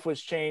family's life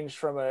was changed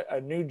from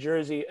a New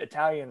Jersey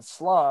Italian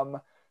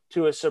slum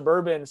to a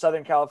suburban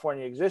Southern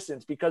California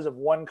existence because of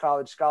one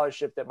college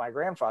scholarship that my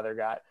grandfather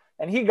got.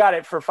 And he got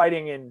it for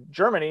fighting in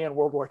Germany in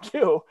World War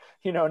II,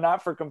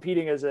 not for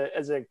competing as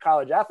a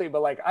college athlete,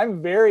 but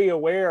I'm very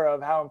aware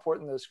of how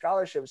important those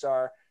scholarships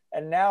are.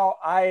 And now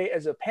I,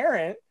 as a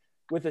parent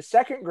with a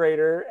second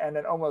grader and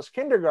an almost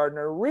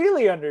kindergartner,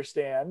 really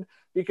understand,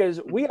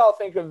 because we all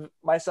think of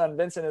my son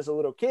Vincent as a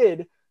little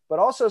kid, but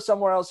also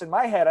somewhere else in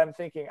my head, I'm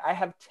thinking I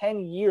have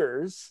 10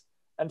 years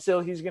until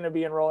he's going to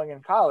be enrolling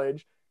in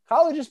college.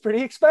 College is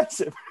pretty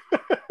expensive.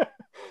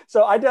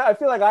 So I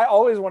feel like I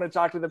always want to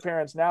talk to the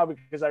parents now,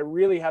 because I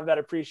really have that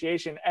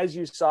appreciation, as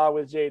you saw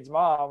with Jade's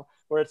mom,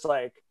 where it's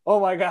like, oh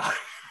my God,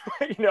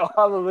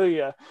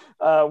 hallelujah.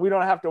 We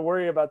don't have to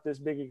worry about this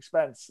big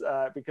expense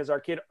because our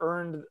kid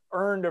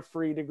earned a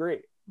free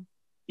degree.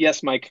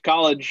 Yes, Mike,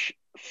 college,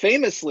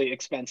 famously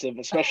expensive,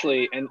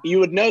 especially, and you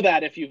would know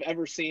that if you've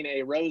ever seen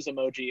a rose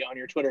emoji on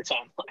your Twitter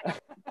timeline.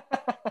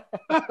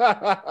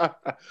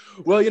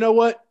 Well, you know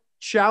what?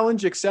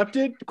 Challenge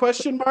accepted, ?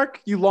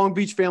 You Long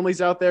Beach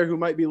families out there who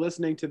might be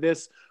listening to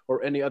this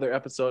or any other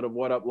episode of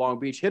What Up Long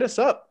Beach, hit us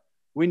up.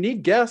 We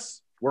need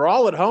guests. We're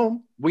all at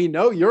home. We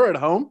know you're at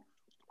home.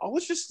 Oh,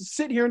 let's just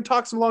sit here and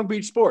talk some Long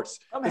Beach sports.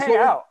 Come hang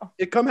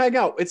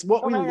out. It's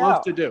what we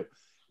love to do.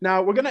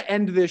 Now, we're going to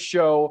end this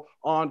show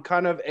on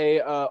kind of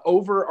a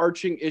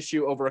overarching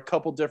issue over a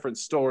couple different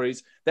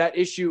stories. That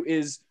issue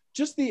is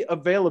just the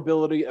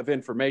availability of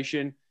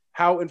information,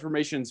 how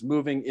information's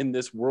moving in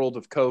this world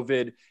of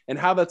COVID, and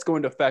how that's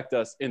going to affect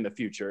us in the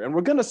future. And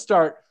we're going to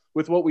start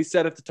with what we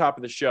said at the top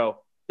of the show,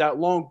 that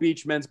Long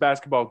Beach men's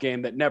basketball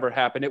game that never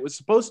happened. It was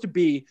supposed to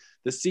be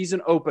the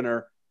season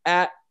opener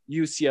at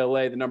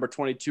UCLA, the number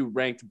 22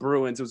 ranked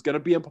Bruins. It was going to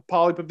be a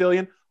Poly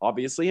Pavilion,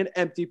 obviously an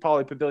empty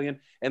Poly Pavilion.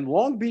 And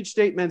Long Beach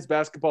State men's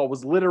basketball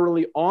was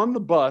literally on the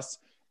bus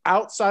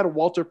outside of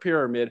Walter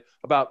Pyramid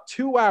about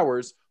 2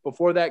 hours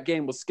before that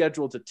game was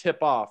scheduled to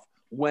tip off,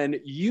 when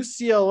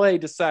UCLA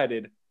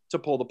decided to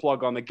pull the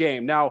plug on the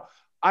game. Now,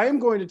 I am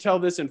going to tell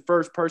this in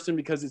first person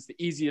because it's the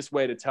easiest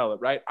way to tell it,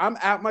 right? I'm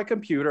at my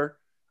computer.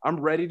 I'm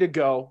ready to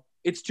go.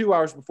 It's 2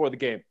 hours before the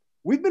game.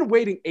 We've been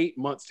waiting 8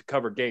 months to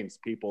cover games,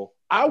 people.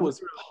 I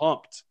was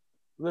pumped.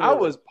 Literally. I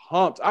was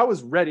pumped. I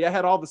was ready. I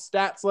had all the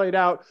stats laid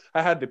out.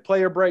 I had the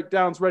player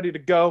breakdowns ready to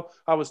go.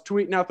 I was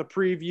tweeting out the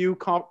preview,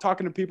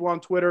 talking to people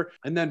on Twitter,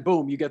 and then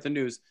boom, you get the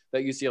news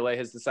that UCLA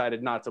has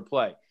decided not to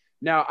play.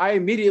 Now, I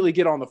immediately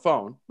get on the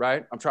phone,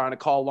 right? I'm trying to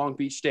call Long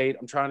Beach State.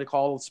 I'm trying to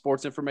call the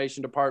sports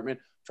information department,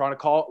 I'm trying to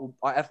call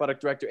athletic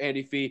director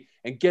Andy Fee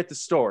and get the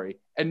story.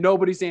 And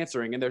nobody's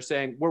answering. And they're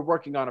saying, we're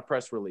working on a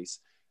press release.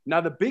 Now,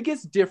 the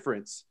biggest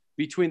difference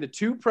between the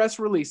two press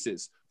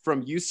releases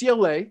from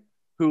UCLA,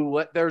 who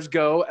let theirs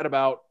go at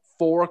about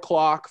 4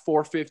 o'clock,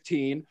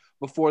 4:15,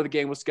 before the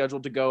game was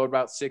scheduled to go at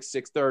about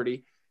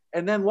 6:30,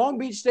 And then Long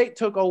Beach State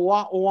took a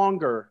lot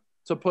longer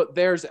to put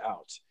theirs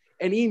out.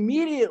 And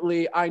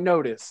immediately I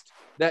noticed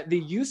that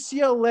the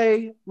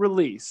UCLA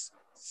release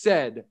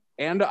said,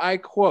 and I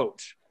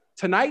quote,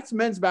 "Tonight's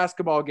men's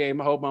basketball game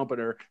home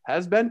opener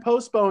has been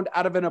postponed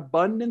out of an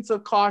abundance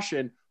of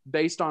caution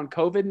based on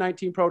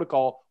COVID-19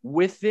 protocol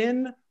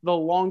within the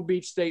Long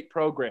Beach State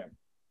program."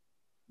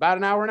 About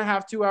an hour and a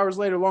half, 2 hours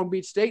later, Long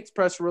Beach State's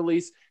press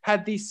release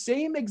had the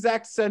same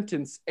exact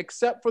sentence,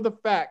 except for the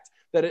fact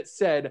that it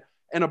said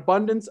an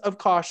abundance of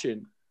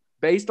caution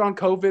based on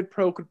COVID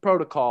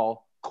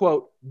protocol,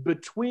 quote,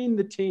 between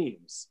the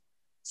teams.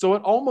 So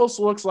it almost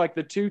looks like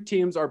the two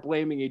teams are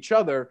blaming each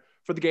other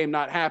for the game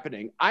not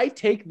happening. I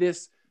take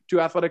this to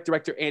athletic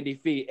director Andy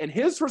Fee, and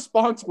his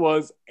response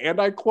was,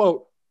 and I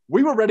quote,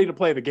 "We were ready to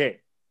play the game."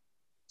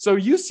 So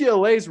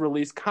UCLA's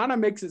release kind of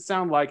makes it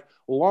sound like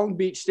Long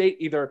Beach State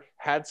either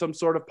had some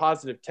sort of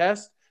positive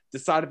test,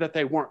 decided that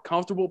they weren't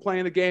comfortable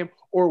playing the game,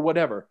 or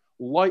whatever.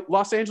 Like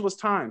Los Angeles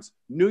Times,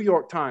 New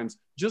York Times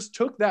just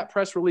took that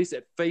press release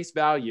at face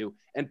value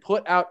and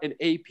put out an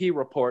AP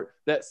report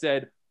that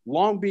said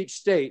Long Beach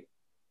State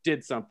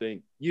did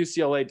something.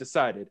 UCLA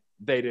decided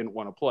they didn't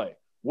want to play.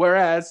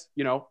 Whereas,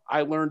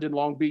 I learned in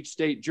Long Beach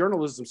State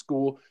journalism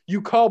school,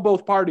 you call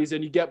both parties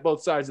and you get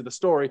both sides of the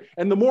story.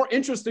 And the more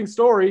interesting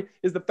story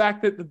is the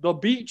fact that the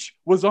beach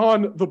was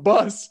on the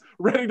bus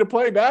ready to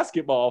play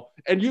basketball,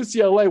 and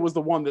UCLA was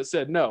the one that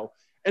said no.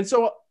 And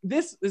so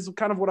this is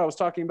kind of what I was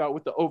talking about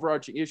with the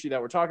overarching issue that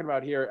we're talking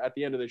about here at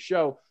the end of the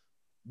show.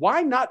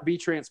 Why not be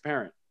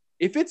transparent?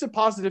 If it's a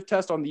positive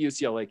test on the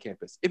UCLA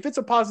campus, if it's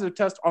a positive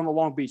test on the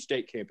Long Beach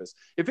State campus,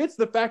 if it's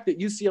the fact that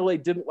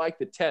UCLA didn't like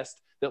the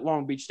test that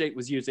Long Beach State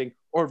was using,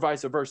 or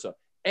vice versa,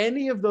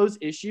 any of those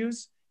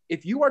issues,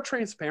 if you are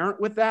transparent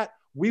with that,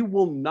 we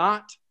will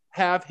not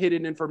have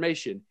hidden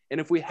information. And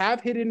if we have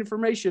hidden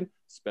information,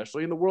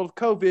 especially in the world of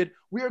COVID,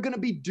 we are going to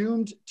be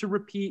doomed to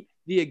repeat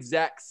the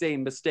exact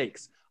same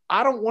mistakes.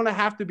 I don't want to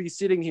have to be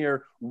sitting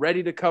here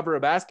ready to cover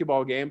a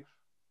basketball game.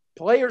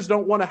 Players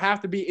don't want to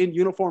have to be in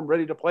uniform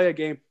ready to play a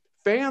game.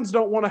 Fans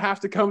don't want to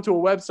have to come to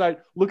a website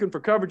looking for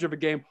coverage of a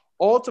game,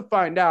 all to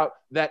find out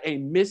that a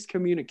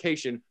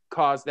miscommunication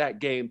caused that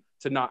game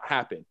to not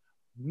happen.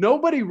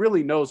 Nobody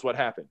really knows what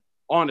happened,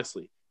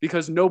 honestly,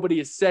 because nobody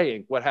is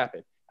saying what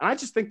happened. And I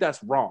just think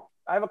that's wrong.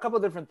 I have a couple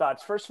of different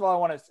thoughts. First of all, I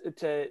want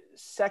to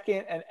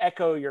second and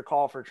echo your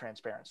call for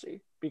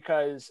transparency,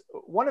 because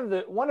one of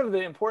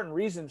the important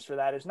reasons for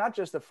that is not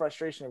just the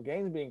frustration of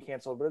games being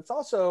canceled, but it's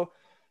also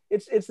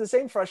it's the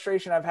same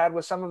frustration I've had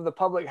with some of the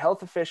public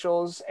health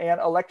officials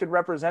and elected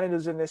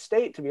representatives in this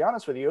state. To be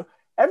honest with you,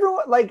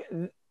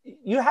 everyone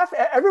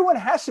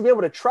has to be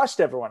able to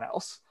trust everyone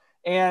else.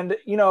 And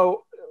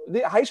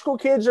the high school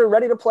kids are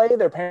ready to play.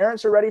 Their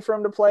parents are ready for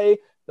them to play.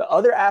 The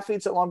other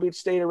athletes at Long Beach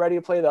State are ready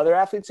to play. The other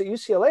athletes at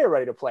UCLA are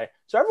ready to play.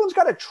 So everyone's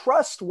got to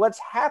trust what's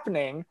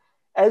happening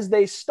as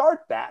they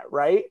start that,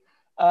 right?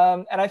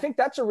 And I think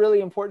that's a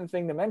really important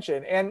thing to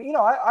mention. And,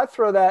 I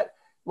throw that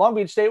Long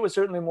Beach State was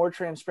certainly more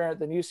transparent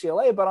than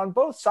UCLA, but on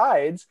both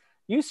sides,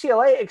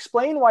 UCLA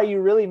explained why you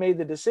really made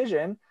the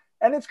decision.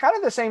 And it's kind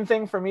of the same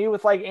thing for me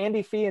with like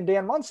Andy Fee and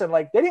Dan Munson.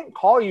 Like, they didn't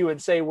call you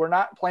and say, we're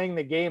not playing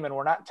the game and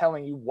we're not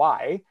telling you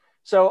why.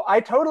 So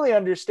I totally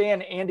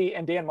understand Andy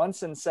and Dan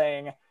Munson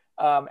saying,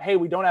 hey,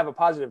 we don't have a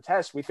positive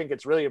test. We think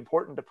it's really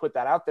important to put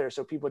that out there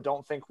so people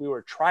don't think we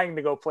were trying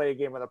to go play a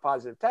game with a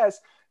positive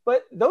test.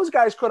 But those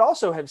guys could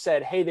also have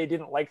said, hey, they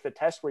didn't like the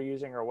test we're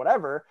using or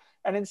whatever.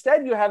 And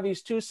instead you have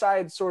these two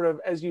sides sort of,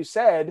 as you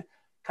said,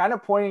 kind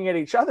of pointing at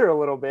each other a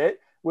little bit,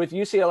 with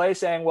UCLA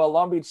saying, well,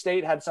 Long Beach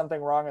State had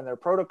something wrong in their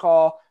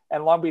protocol,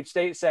 and Long Beach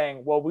State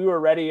saying, well, we were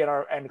ready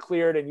and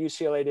cleared and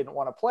UCLA didn't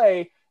want to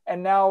play.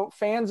 And now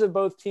fans of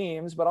both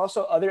teams, but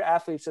also other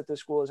athletes at the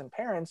schools and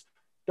parents,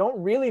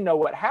 don't really know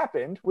what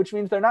happened, which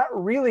means they're not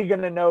really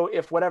going to know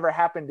if whatever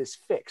happened is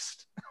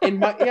fixed.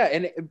 And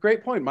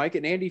great point, Mike.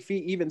 And Andy Fee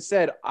even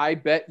said, I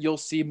bet you'll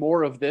see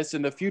more of this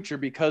in the future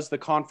because the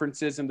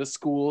conferences and the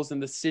schools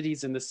and the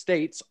cities and the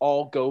states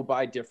all go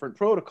by different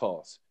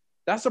protocols.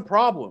 That's a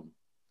problem.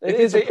 If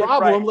it's a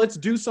problem, right, let's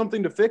do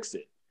something to fix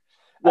it.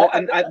 Well,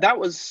 and that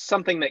was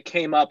something that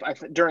came up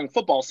during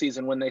football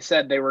season when they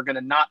said they were going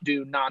to not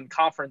do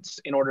non-conference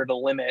in order to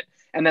limit.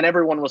 And then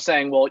everyone was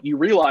saying, well, you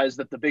realize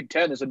that the Big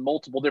Ten is in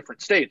multiple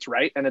different states,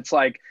 right? And it's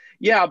like,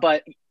 yeah,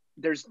 but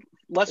there's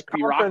less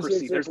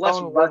bureaucracy. There's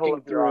less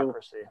working through.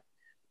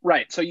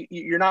 Right. So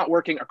you're not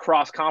working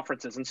across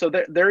conferences. And so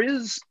there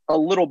is a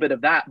little bit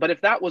of that. But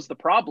if that was the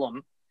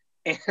problem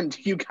and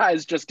you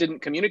guys just didn't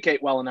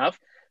communicate well enough,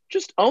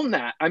 just own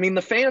that. I mean,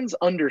 the fans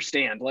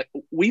understand. Like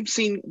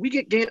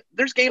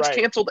there's games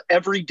canceled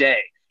every day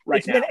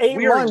right now.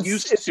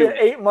 It's been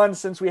 8 months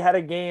since we had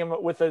a game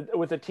with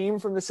a team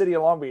from the city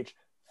of Long Beach.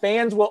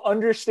 Fans will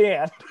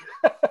understand.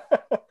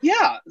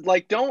 Yeah,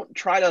 like don't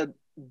try to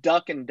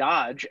duck and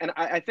dodge. And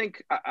I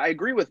think I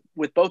agree with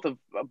both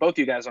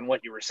you guys on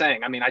what you were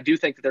saying. I mean, I do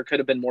think that there could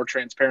have been more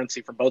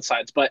transparency from both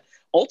sides, but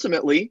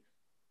ultimately,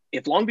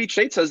 if Long Beach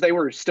State says they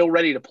were still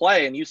ready to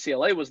play and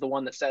UCLA was the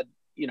one that said,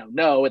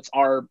 no, it's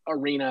our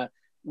arena,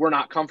 we're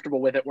not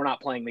comfortable with it, we're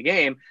not playing the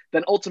game,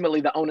 then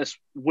ultimately the onus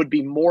would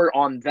be more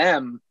on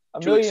them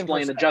to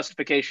explain the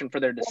justification for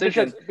their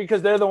decision. Well,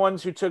 because they're the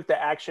ones who took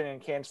the action in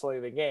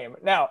canceling the game.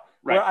 Now,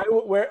 right.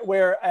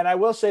 And I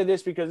will say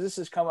this because this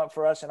has come up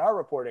for us in our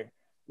reporting,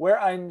 where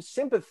I'm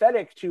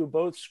sympathetic to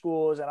both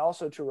schools and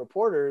also to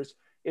reporters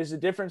is the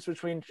difference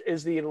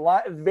is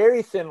the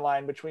very thin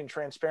line between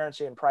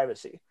transparency and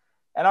privacy.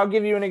 And I'll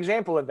give you an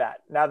example of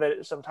that now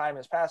that some time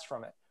has passed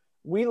from it.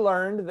 We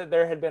learned that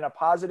there had been a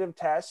positive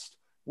test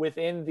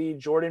within the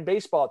Jordan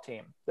baseball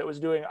team that was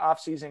doing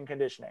off-season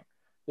conditioning.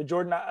 The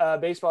Jordan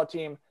baseball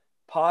team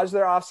paused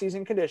their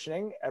off-season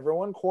conditioning.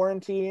 Everyone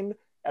quarantined.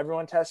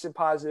 Everyone tested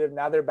positive.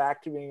 Now they're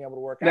back to being able to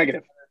work out.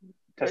 Negative.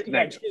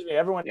 Excuse me.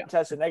 Everyone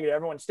tested negative.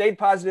 Everyone stayed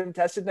positive,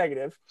 tested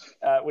negative,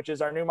 which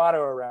is our new motto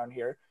around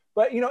here.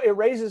 But, it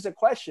raises a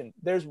question.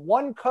 There's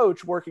one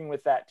coach working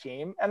with that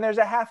team, and there's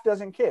a half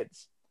dozen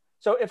kids.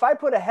 So if I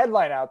put a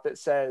headline out that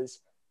says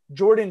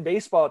Jordan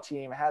baseball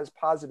team has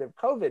positive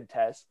COVID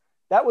tests,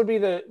 that would be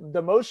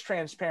the most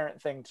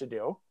transparent thing to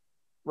do,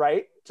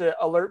 right? To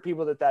alert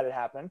people that had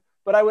happened.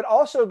 But I would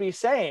also be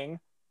saying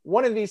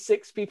one of these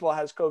 6 people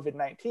has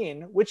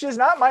COVID-19, which is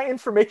not my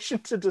information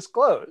to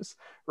disclose,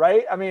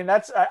 right? I mean,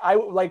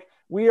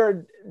 we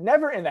are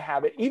never in the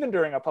habit, even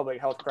during a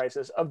public health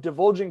crisis, of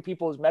divulging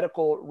people's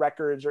medical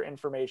records or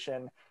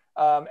information.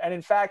 And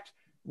in fact,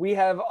 we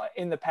have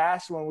in the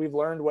past, when we've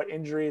learned what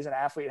injuries an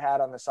athlete had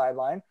on the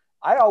sideline,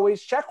 I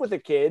always check with a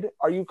kid,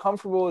 are you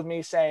comfortable with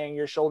me saying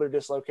your shoulder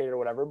dislocated or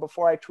whatever,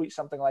 before I tweet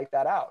something like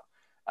that out?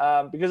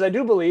 Because I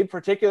do believe,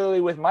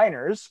 particularly with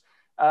minors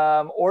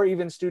or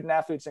even student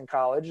athletes in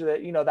college,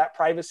 that, that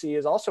privacy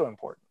is also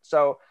important.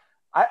 So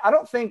I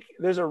don't think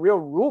there's a real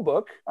rule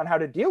book on how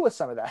to deal with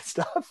some of that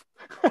stuff.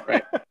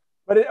 Right.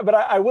 But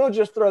I will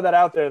just throw that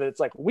out there that it's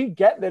like, we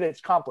get that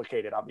it's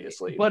complicated,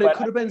 obviously. But it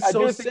could have been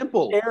so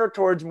simple. Err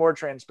towards more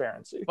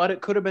transparency. But it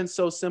could have been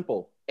so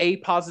simple. A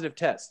positive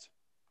test.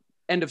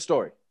 End of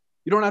story.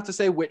 You don't have to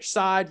say which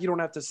side. You don't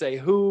have to say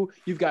who.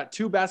 You've got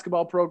 2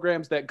 basketball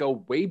programs that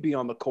go way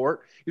beyond the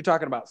court. You're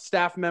talking about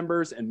staff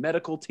members and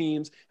medical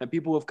teams and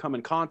people who have come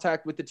in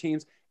contact with the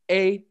teams.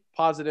 A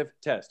positive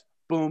test.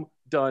 Boom,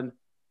 done,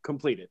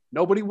 completed.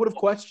 Nobody would have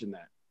questioned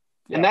that.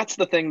 And that's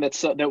the thing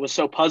that was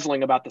so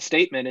puzzling about the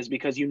statement, is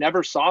because you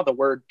never saw the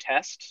word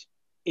test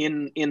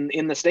in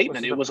the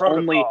statement. It was protocol.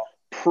 Only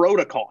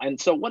protocol. And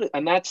so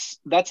that's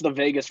the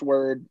vaguest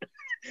word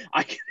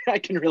I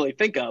can really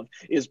think of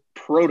is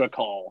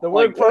protocol. The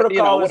word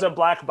protocol is a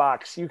black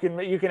box. You can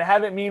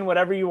have it mean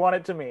whatever you want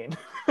it to mean.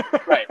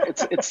 Right.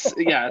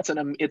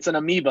 It's an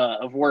amoeba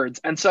of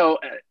words. And so,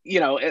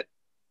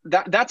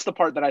 that's the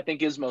part that I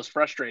think is most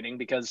frustrating,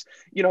 because,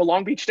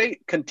 Long Beach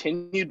State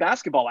continued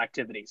basketball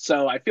activity.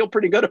 So I feel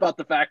pretty good about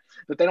the fact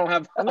that they don't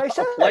have a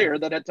player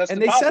that had tested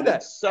positive. And they said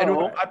that.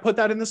 So I put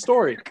that in the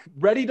story.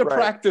 Ready to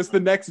practice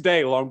the next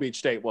day, Long Beach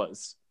State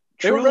was.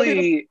 They were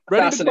ready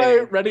to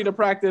play, ready to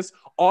practice,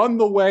 on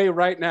the way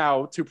right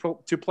now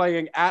to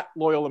playing at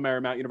Loyola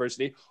Marymount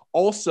University,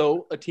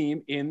 also a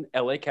team in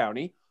LA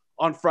County,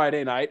 on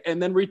Friday night,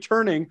 and then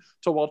returning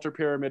to Walter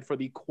Pyramid for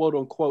the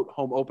quote-unquote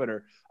home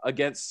opener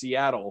against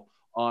Seattle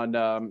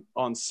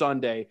on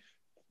Sunday.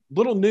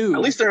 Little news.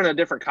 At least they're in a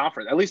different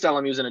conference. At least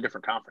LMU's in a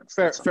different conference.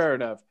 Fair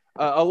enough.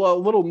 A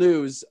little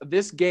news.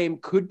 This game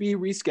could be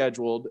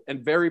rescheduled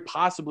and very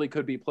possibly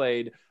could be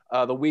played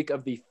the week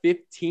of the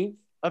 15th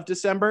of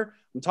December.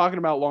 I'm talking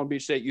about Long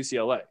Beach State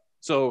UCLA.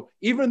 So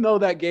even though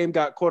that game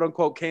got quote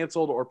unquote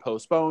canceled or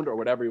postponed or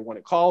whatever you want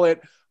to call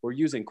it, we're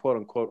using quote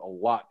unquote a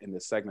lot in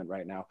this segment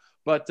right now,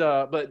 but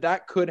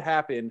that could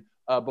happen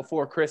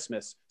before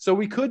Christmas. So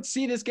we could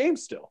see this game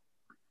still.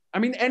 I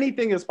mean,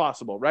 anything is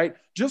possible, right?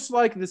 Just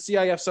like the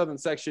CIF Southern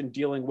section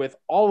dealing with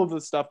all of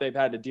the stuff they've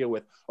had to deal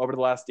with over the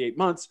last 8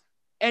 months,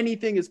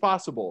 anything is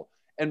possible.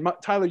 And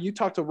Tyler, you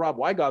talked to Rob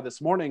Wygod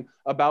this morning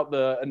about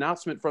the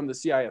announcement from the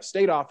CIF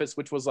state office,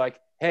 which was like,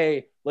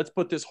 hey, let's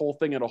put this whole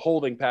thing in a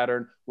holding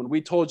pattern. When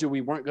we told you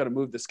we weren't going to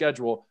move the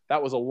schedule,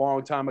 that was a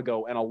long time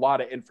ago and a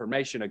lot of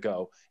information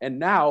ago. And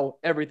now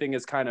everything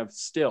is kind of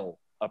still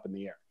up in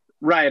the air.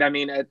 Right. I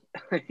mean,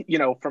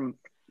 from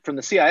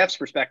the CIF's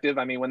perspective,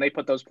 I mean, when they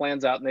put those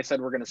plans out and they said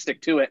we're going to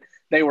stick to it,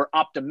 they were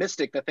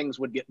optimistic that things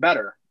would get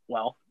better.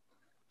 Well,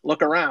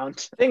 look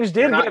around. Things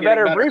did get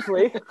better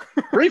briefly.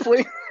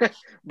 Briefly.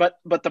 But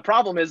the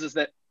problem is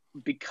that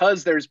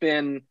because there's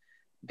been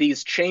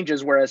these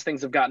changes, whereas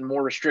things have gotten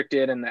more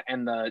restricted and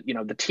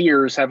the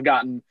tiers have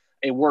gotten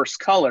a worse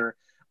color,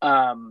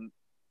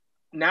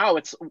 now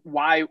it's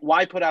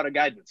why put out a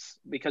guidance?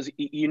 Because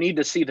you need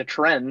to see the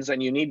trends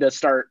and you need to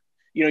start,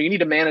 you need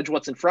to manage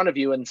what's in front of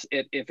you. And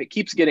if it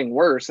keeps getting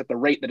worse at the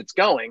rate that it's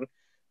going,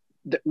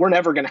 we're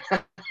not going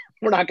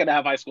to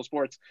have high school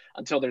sports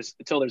until there's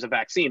a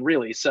vaccine,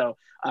 really. So,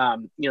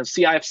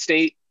 CIF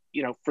State,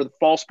 for the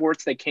fall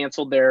sports, they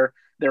canceled their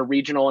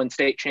regional and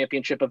state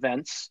championship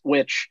events,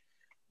 which,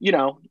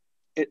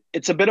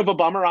 it's a bit of a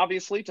bummer,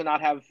 obviously, to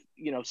not have,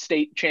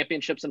 state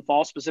championships in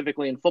fall,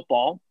 specifically in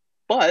football.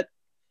 But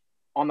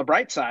on the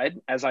bright side,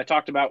 as I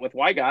talked about with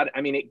Wygod,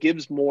 I mean, it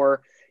gives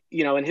more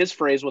and his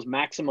phrase was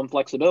maximum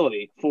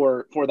flexibility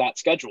for that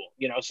schedule,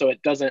 so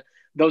it doesn't,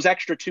 those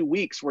extra 2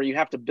 weeks where you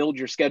have to build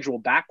your schedule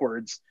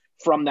backwards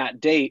from that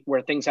date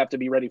where things have to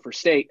be ready for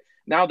state.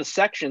 Now the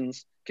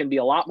sections can be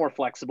a lot more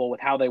flexible with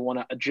how they want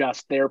to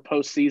adjust their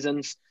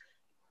postseasons.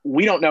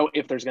 We don't know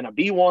if there's going to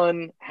be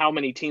one, how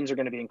many teams are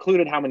going to be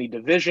included, how many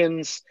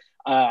divisions.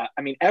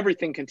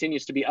 Everything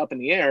continues to be up in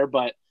the air,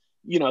 but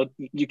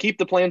you keep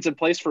the plans in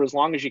place for as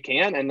long as you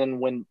can. And then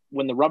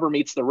when the rubber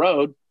meets the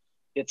road,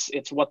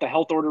 it's what the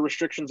health order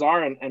restrictions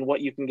are and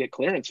what you can get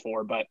clearance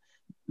for. But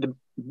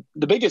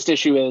the biggest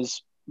issue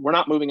is we're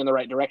not moving in the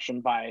right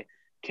direction by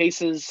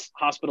cases,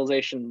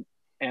 hospitalization,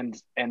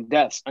 and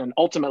deaths. And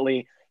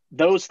ultimately,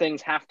 those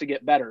things have to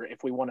get better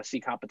if we want to see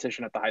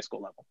competition at the high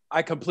school level.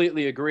 I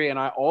completely agree. And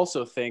I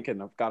also think,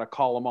 and I've got a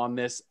column on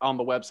this on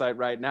the website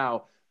right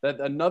now, that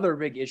another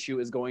big issue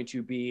is going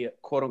to be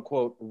quote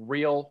unquote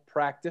real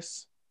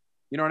practice.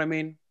 You know what I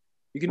mean?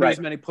 You can do as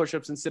many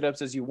push-ups and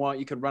sit-ups as you want.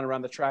 You can run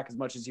around the track as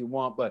much as you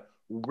want, but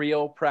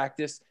real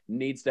practice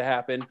needs to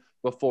happen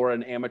before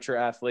an amateur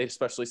athlete,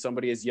 especially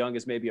somebody as young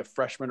as maybe a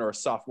freshman or a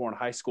sophomore in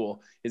high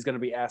school, is going to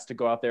be asked to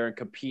go out there and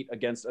compete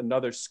against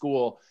another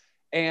school.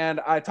 And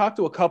I talked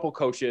to a couple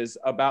coaches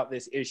about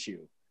this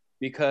issue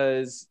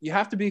because you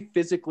have to be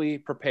physically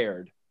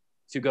prepared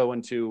to go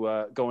into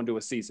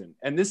a season.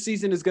 And this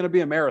season is going to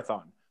be a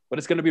marathon, but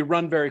it's going to be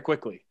run very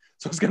quickly.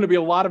 So it's going to be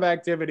a lot of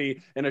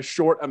activity in a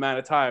short amount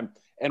of time.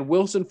 And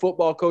Wilson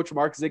football coach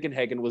Mark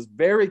Ziegenhagen was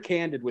very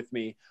candid with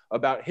me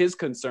about his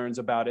concerns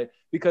about it,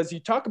 because you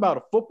talk about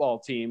a football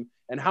team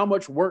and how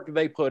much work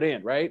they put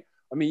in, right?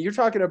 I mean, you're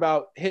talking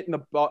about hitting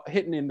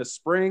in the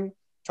spring,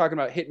 talking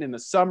about hitting in the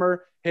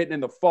summer, hitting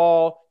in the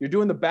fall. You're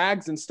doing the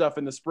bags and stuff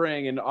in the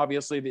spring, and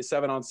obviously the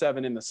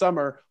 7-on-7 in the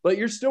summer, but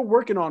you're still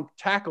working on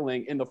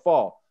tackling in the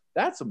fall.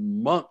 That's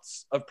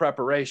months of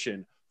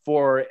preparation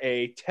for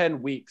a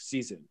 10-week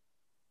season.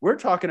 We're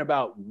talking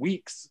about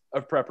weeks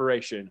of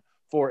preparation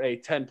for a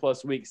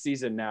 10-plus week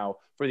season now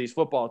for these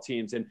football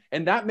teams.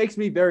 And that makes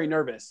me very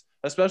nervous,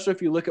 especially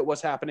if you look at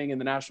what's happening in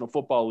the National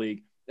Football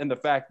League and the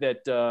fact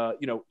that,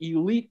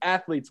 elite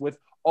athletes with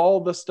all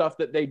the stuff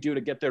that they do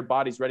to get their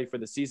bodies ready for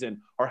the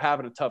season are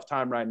having a tough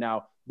time right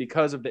now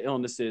because of the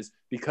illnesses,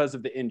 because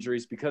of the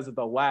injuries, because of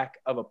the lack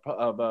of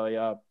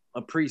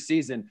a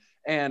preseason.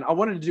 And I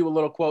wanted to do a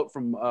little quote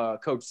from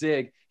Coach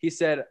Zig. He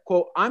said,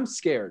 quote, "I'm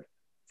scared.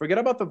 Forget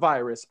about the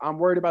virus. I'm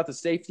worried about the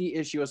safety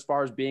issue as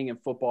far as being in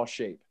football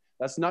shape.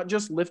 That's not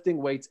just lifting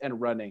weights and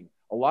running.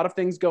 A lot of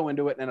things go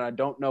into it, and I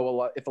don't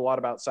know if a lot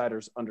of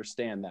outsiders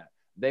understand that.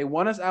 They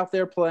want us out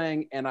there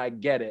playing, and I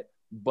get it,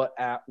 but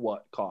at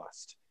what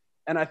cost?"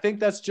 And I think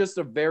that's just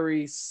a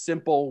very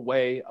simple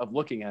way of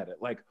looking at it.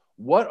 Like,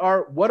 what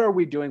are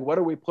we doing? What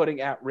are we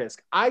putting at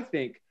risk? I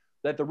think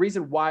that the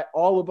reason why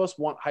all of us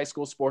want high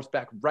school sports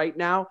back right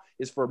now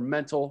is for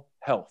mental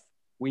health.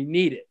 We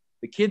need it.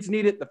 The kids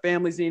need it. The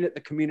families need it.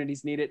 The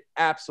communities need it.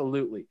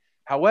 Absolutely.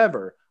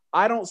 However,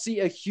 I don't see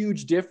a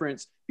huge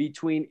difference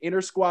between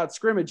inter-squad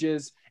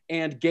scrimmages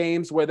and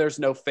games where there's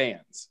no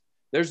fans.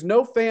 There's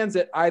no fans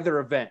at either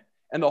event.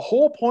 And the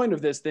whole point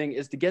of this thing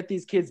is to get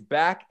these kids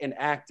back and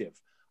active.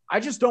 I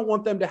just don't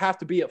want them to have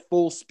to be at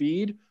full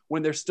speed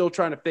when they're still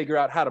trying to figure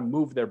out how to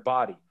move their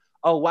body.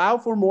 Allow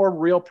for more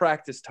real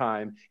practice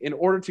time in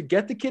order to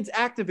get the kids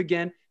active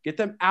again, get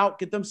them out,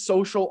 get them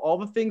social, all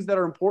the things that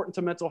are important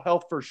to mental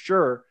health for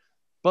sure.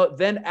 But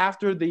then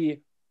after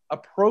the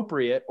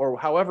appropriate or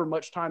however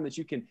much time that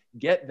you can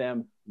get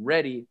them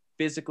ready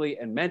physically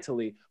and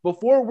mentally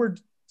before we're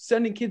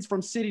sending kids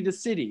from city to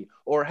city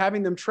or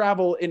having them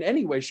travel in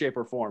any way, shape,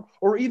 or form,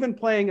 or even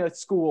playing at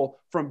school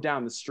from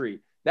down the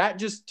street. That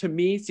just, to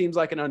me, seems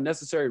like an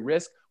unnecessary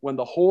risk when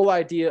the whole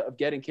idea of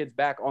getting kids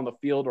back on the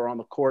field or on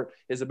the court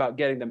is about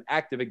getting them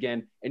active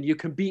again. And you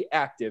can be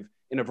active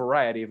in a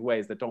variety of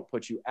ways that don't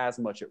put you as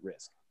much at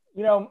risk.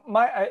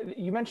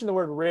 You mentioned the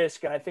word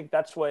risk, and I think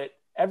that's what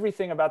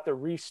everything about the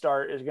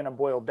restart is going to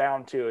boil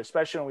down to,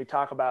 especially when we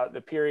talk about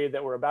the period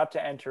that we're about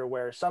to enter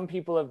where some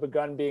people have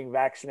begun being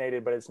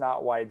vaccinated, but it's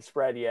not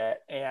widespread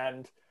yet.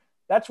 And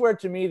that's where,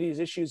 to me, these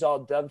issues all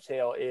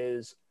dovetail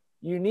is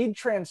you need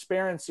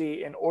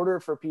transparency in order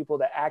for people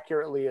to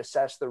accurately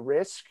assess the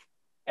risk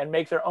and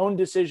make their own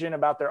decision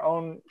about their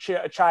own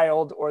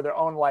child or their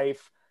own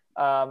life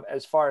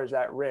as far as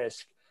that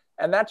risk.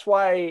 And that's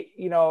why,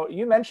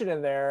 you mentioned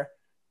in there,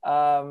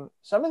 some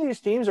of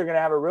these teams are going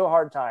to have a real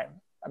hard time.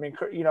 I mean,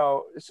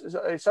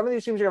 some of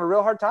these teams are going to have a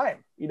real hard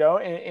time, in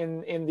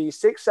the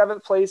 6th,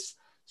 7th place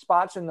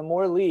spots in the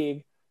Moore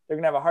League. They're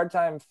going to have a hard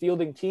time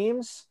fielding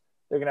teams.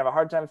 They're going to have a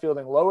hard time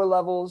fielding lower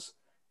levels.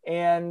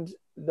 And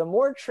the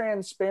more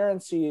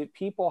transparency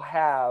people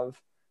have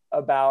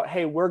about,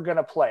 hey, we're going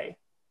to play,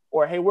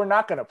 or hey, we're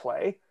not going to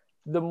play,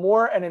 the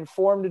more an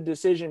informed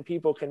decision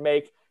people can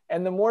make,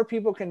 and the more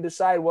people can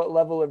decide what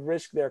level of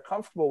risk they're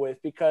comfortable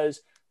with.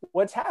 Because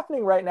what's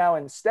happening right now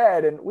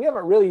instead, and we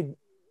haven't really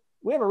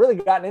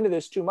gotten into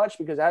this too much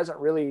because it hasn't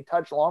really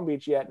touched Long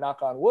Beach yet,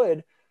 knock on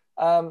wood.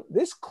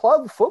 This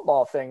club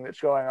football thing that's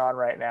going on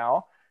right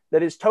now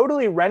that is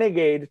totally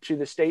renegade to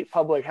the state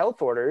public health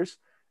orders,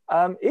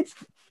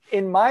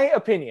 in my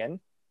opinion,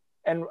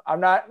 and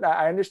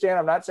I understand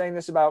I'm not saying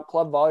this about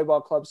club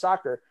volleyball, club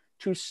soccer,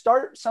 to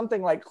start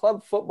something like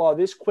club football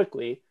this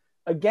quickly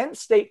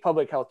against state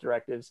public health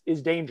directives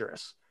is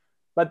dangerous.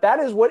 But that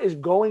is what is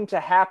going to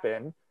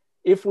happen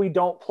if we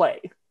don't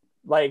play.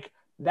 Like,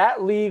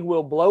 that league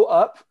will blow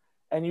up,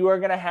 and you are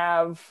going to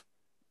have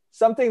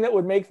something that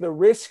would make the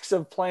risks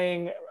of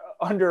playing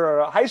under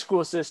a high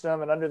school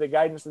system and under the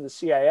guidance of the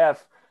CIF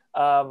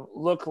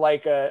look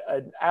like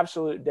an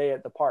absolute day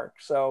at the park.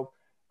 So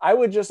I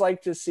would just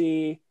like to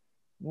see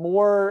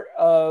more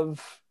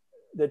of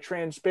the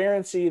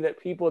transparency that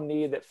people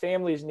need, that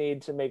families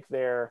need to make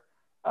their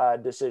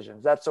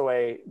decisions. That's the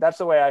way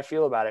I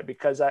feel about it,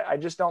 because I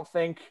just don't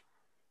think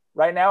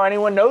right now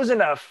anyone knows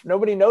enough.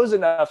 Nobody knows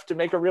enough to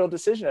make a real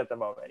decision at the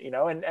moment,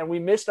 and we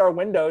missed our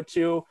window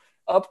to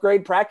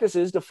upgrade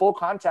practices to full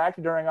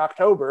contact during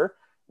October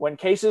when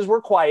cases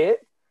were quiet,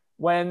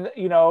 when,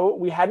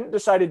 we hadn't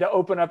decided to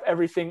open up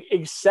everything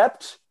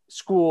except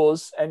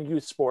schools and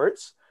youth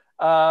sports.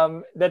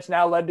 That's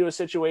now led to a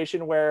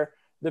situation where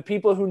the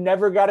people who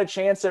never got a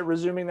chance at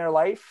resuming their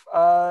life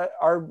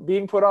are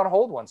being put on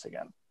hold once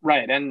again.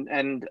 Right.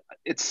 And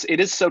it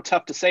is so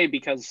tough to say,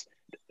 because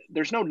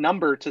there's no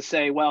number to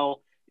say,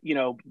 well,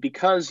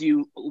 because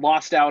you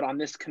lost out on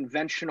this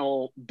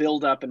conventional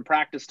buildup and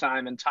practice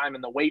time and time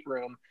in the weight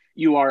room,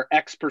 you are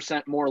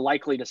X% more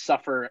likely to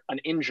suffer an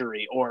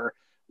injury or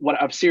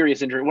a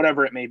serious injury,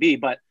 whatever it may be.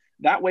 But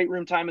that weight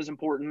room time is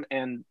important.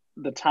 And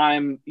the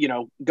time,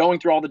 going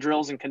through all the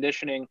drills and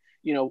conditioning,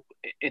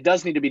 it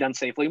does need to be done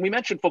safely. And we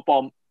mentioned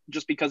football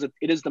just because it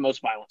is the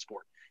most violent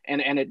sport,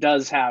 and it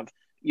does have,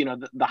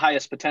 the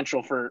highest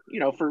potential for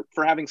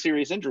having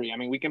serious injury. I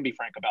mean, we can be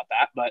frank about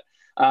that, but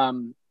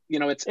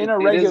it's in a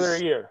regular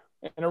year.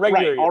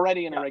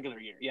 Already in a regular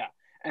year. Yeah.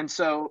 And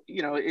so,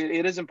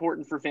 it is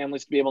important for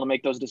families to be able to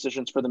make those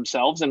decisions for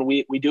themselves. And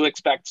we do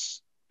expect,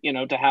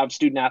 to have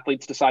student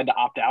athletes decide to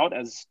opt out,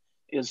 as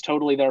is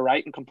totally their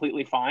right and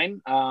completely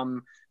fine.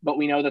 But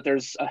we know that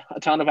there's a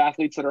ton of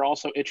athletes that are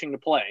also itching to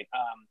play.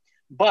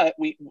 But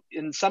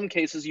in some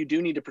cases, you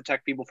do need to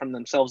protect people from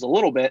themselves a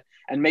little bit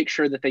and make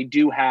sure that they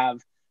do have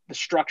the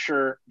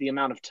structure, the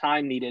amount of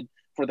time needed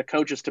for the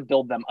coaches to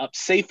build them up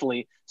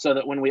safely, so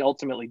that when we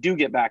ultimately do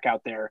get back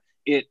out there,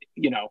 it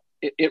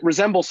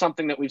resembles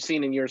something that we've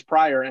seen in years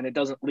prior, and it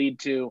doesn't lead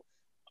to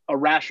a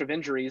rash of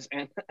injuries.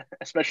 And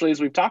especially as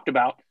we've talked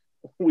about,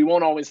 we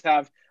won't always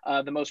have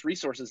the most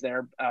resources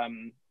there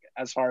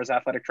as far as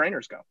athletic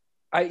trainers go.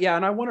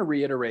 And I want to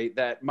reiterate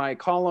that my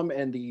column,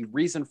 and the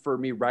reason for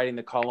me writing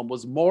the column,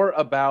 was more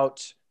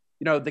about,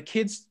 the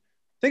kids.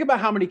 Think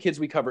about how many kids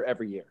we cover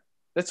every year.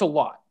 That's a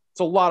lot. It's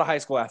a lot of high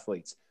school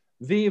athletes,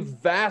 the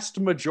vast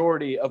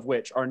majority of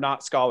which are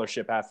not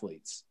scholarship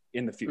athletes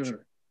in the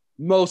future.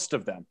 Most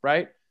of them,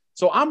 right?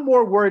 So I'm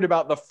more worried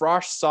about the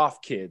Frosh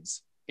Soft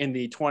kids in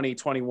the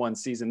 2021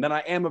 season than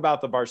I am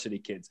about the varsity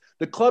kids.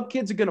 The club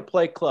kids are going to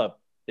play club.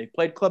 They've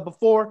played club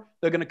before.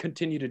 They're going to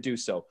continue to do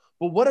so.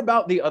 But what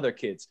about the other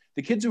kids?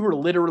 The kids who are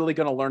literally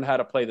going to learn how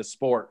to play the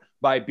sport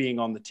by being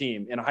on the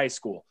team in high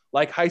school,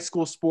 like high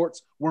school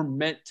sports were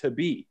meant to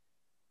be.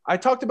 I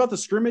talked about the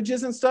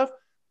scrimmages and stuff.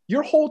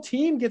 Your whole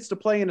team gets to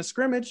play in a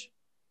scrimmage.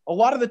 A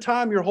lot of the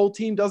time, your whole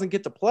team doesn't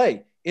get to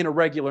play in a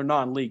regular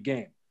non-league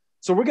game.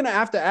 So we're going to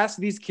have to ask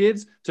these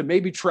kids to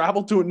maybe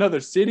travel to another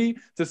city,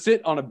 to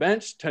sit on a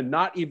bench, to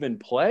not even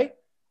play.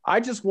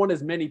 I just want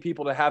as many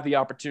people to have the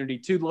opportunity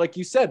to, like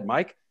you said,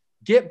 Mike,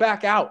 get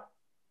back out,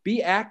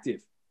 be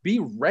active, be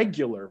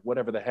regular,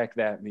 whatever the heck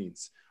that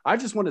means. I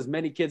just want as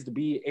many kids to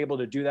be able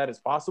to do that as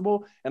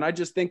possible. And I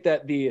just think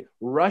that the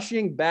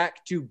rushing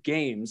back to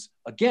games,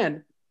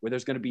 again, where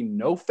there's going to be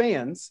no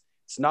fans,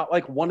 it's not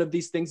like one of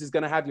these things is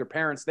going to have your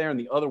parents there and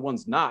the other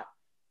one's not.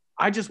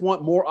 I just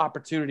want more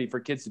opportunity for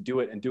kids to do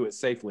it and do it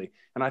safely.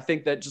 And I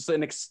think that just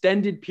an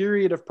extended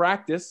period of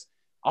practice,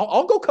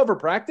 I'll go cover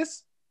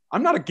practice.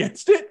 I'm not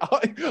against it.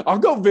 I'll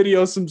go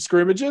video some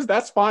scrimmages.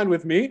 That's fine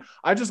with me.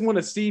 I just want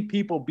to see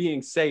people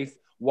being safe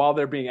while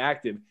they're being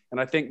active.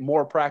 And I think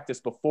more practice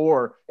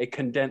before a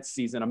condensed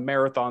season, a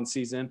marathon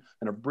season,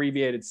 an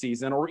abbreviated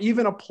season, or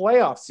even a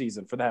playoff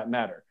season for that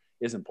matter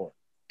is important.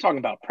 Talking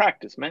about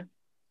practice, man.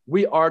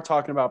 We are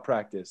talking about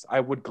practice. I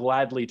would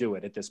gladly do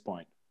it at this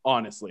point,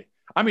 honestly.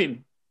 I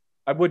mean,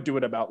 I would do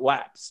it about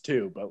laps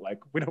too, but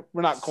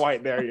we're not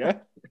quite there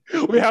yet.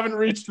 We haven't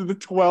reached the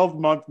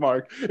 12-month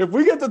mark. If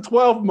we get to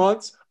 12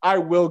 months, I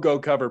will go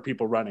cover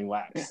people running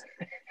laps.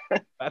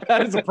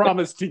 That is a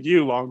promise to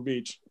you, Long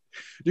Beach.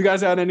 You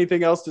guys have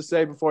anything else to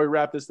say before we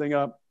wrap this thing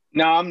up?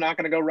 No, I'm not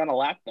going to go run a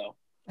lap though.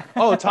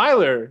 Oh,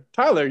 Tyler,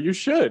 you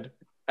should.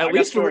 I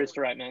got stories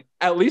to write, man.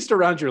 At least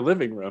around your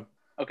living room.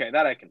 Okay,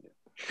 that I can do.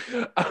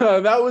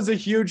 That was a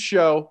huge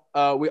show.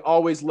 We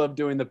always love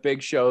doing the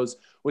big shows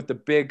with the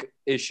big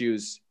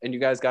issues. And you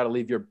guys got to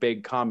leave your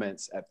big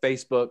comments at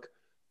Facebook,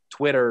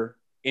 Twitter,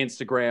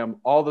 Instagram,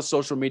 all the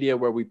social media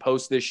where we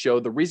post this show.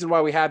 The reason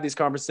why we have these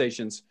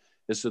conversations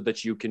is so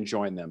that you can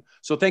join them.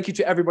 So thank you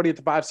to everybody at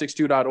the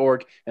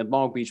 562.org and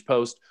Long Beach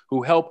Post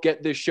who help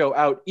get this show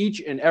out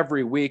each and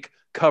every week,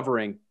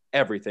 covering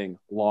everything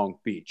Long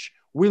Beach.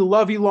 We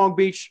love you, Long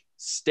Beach.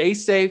 Stay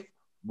safe,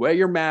 wear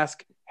your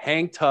mask,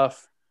 hang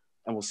tough,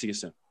 and we'll see you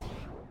soon.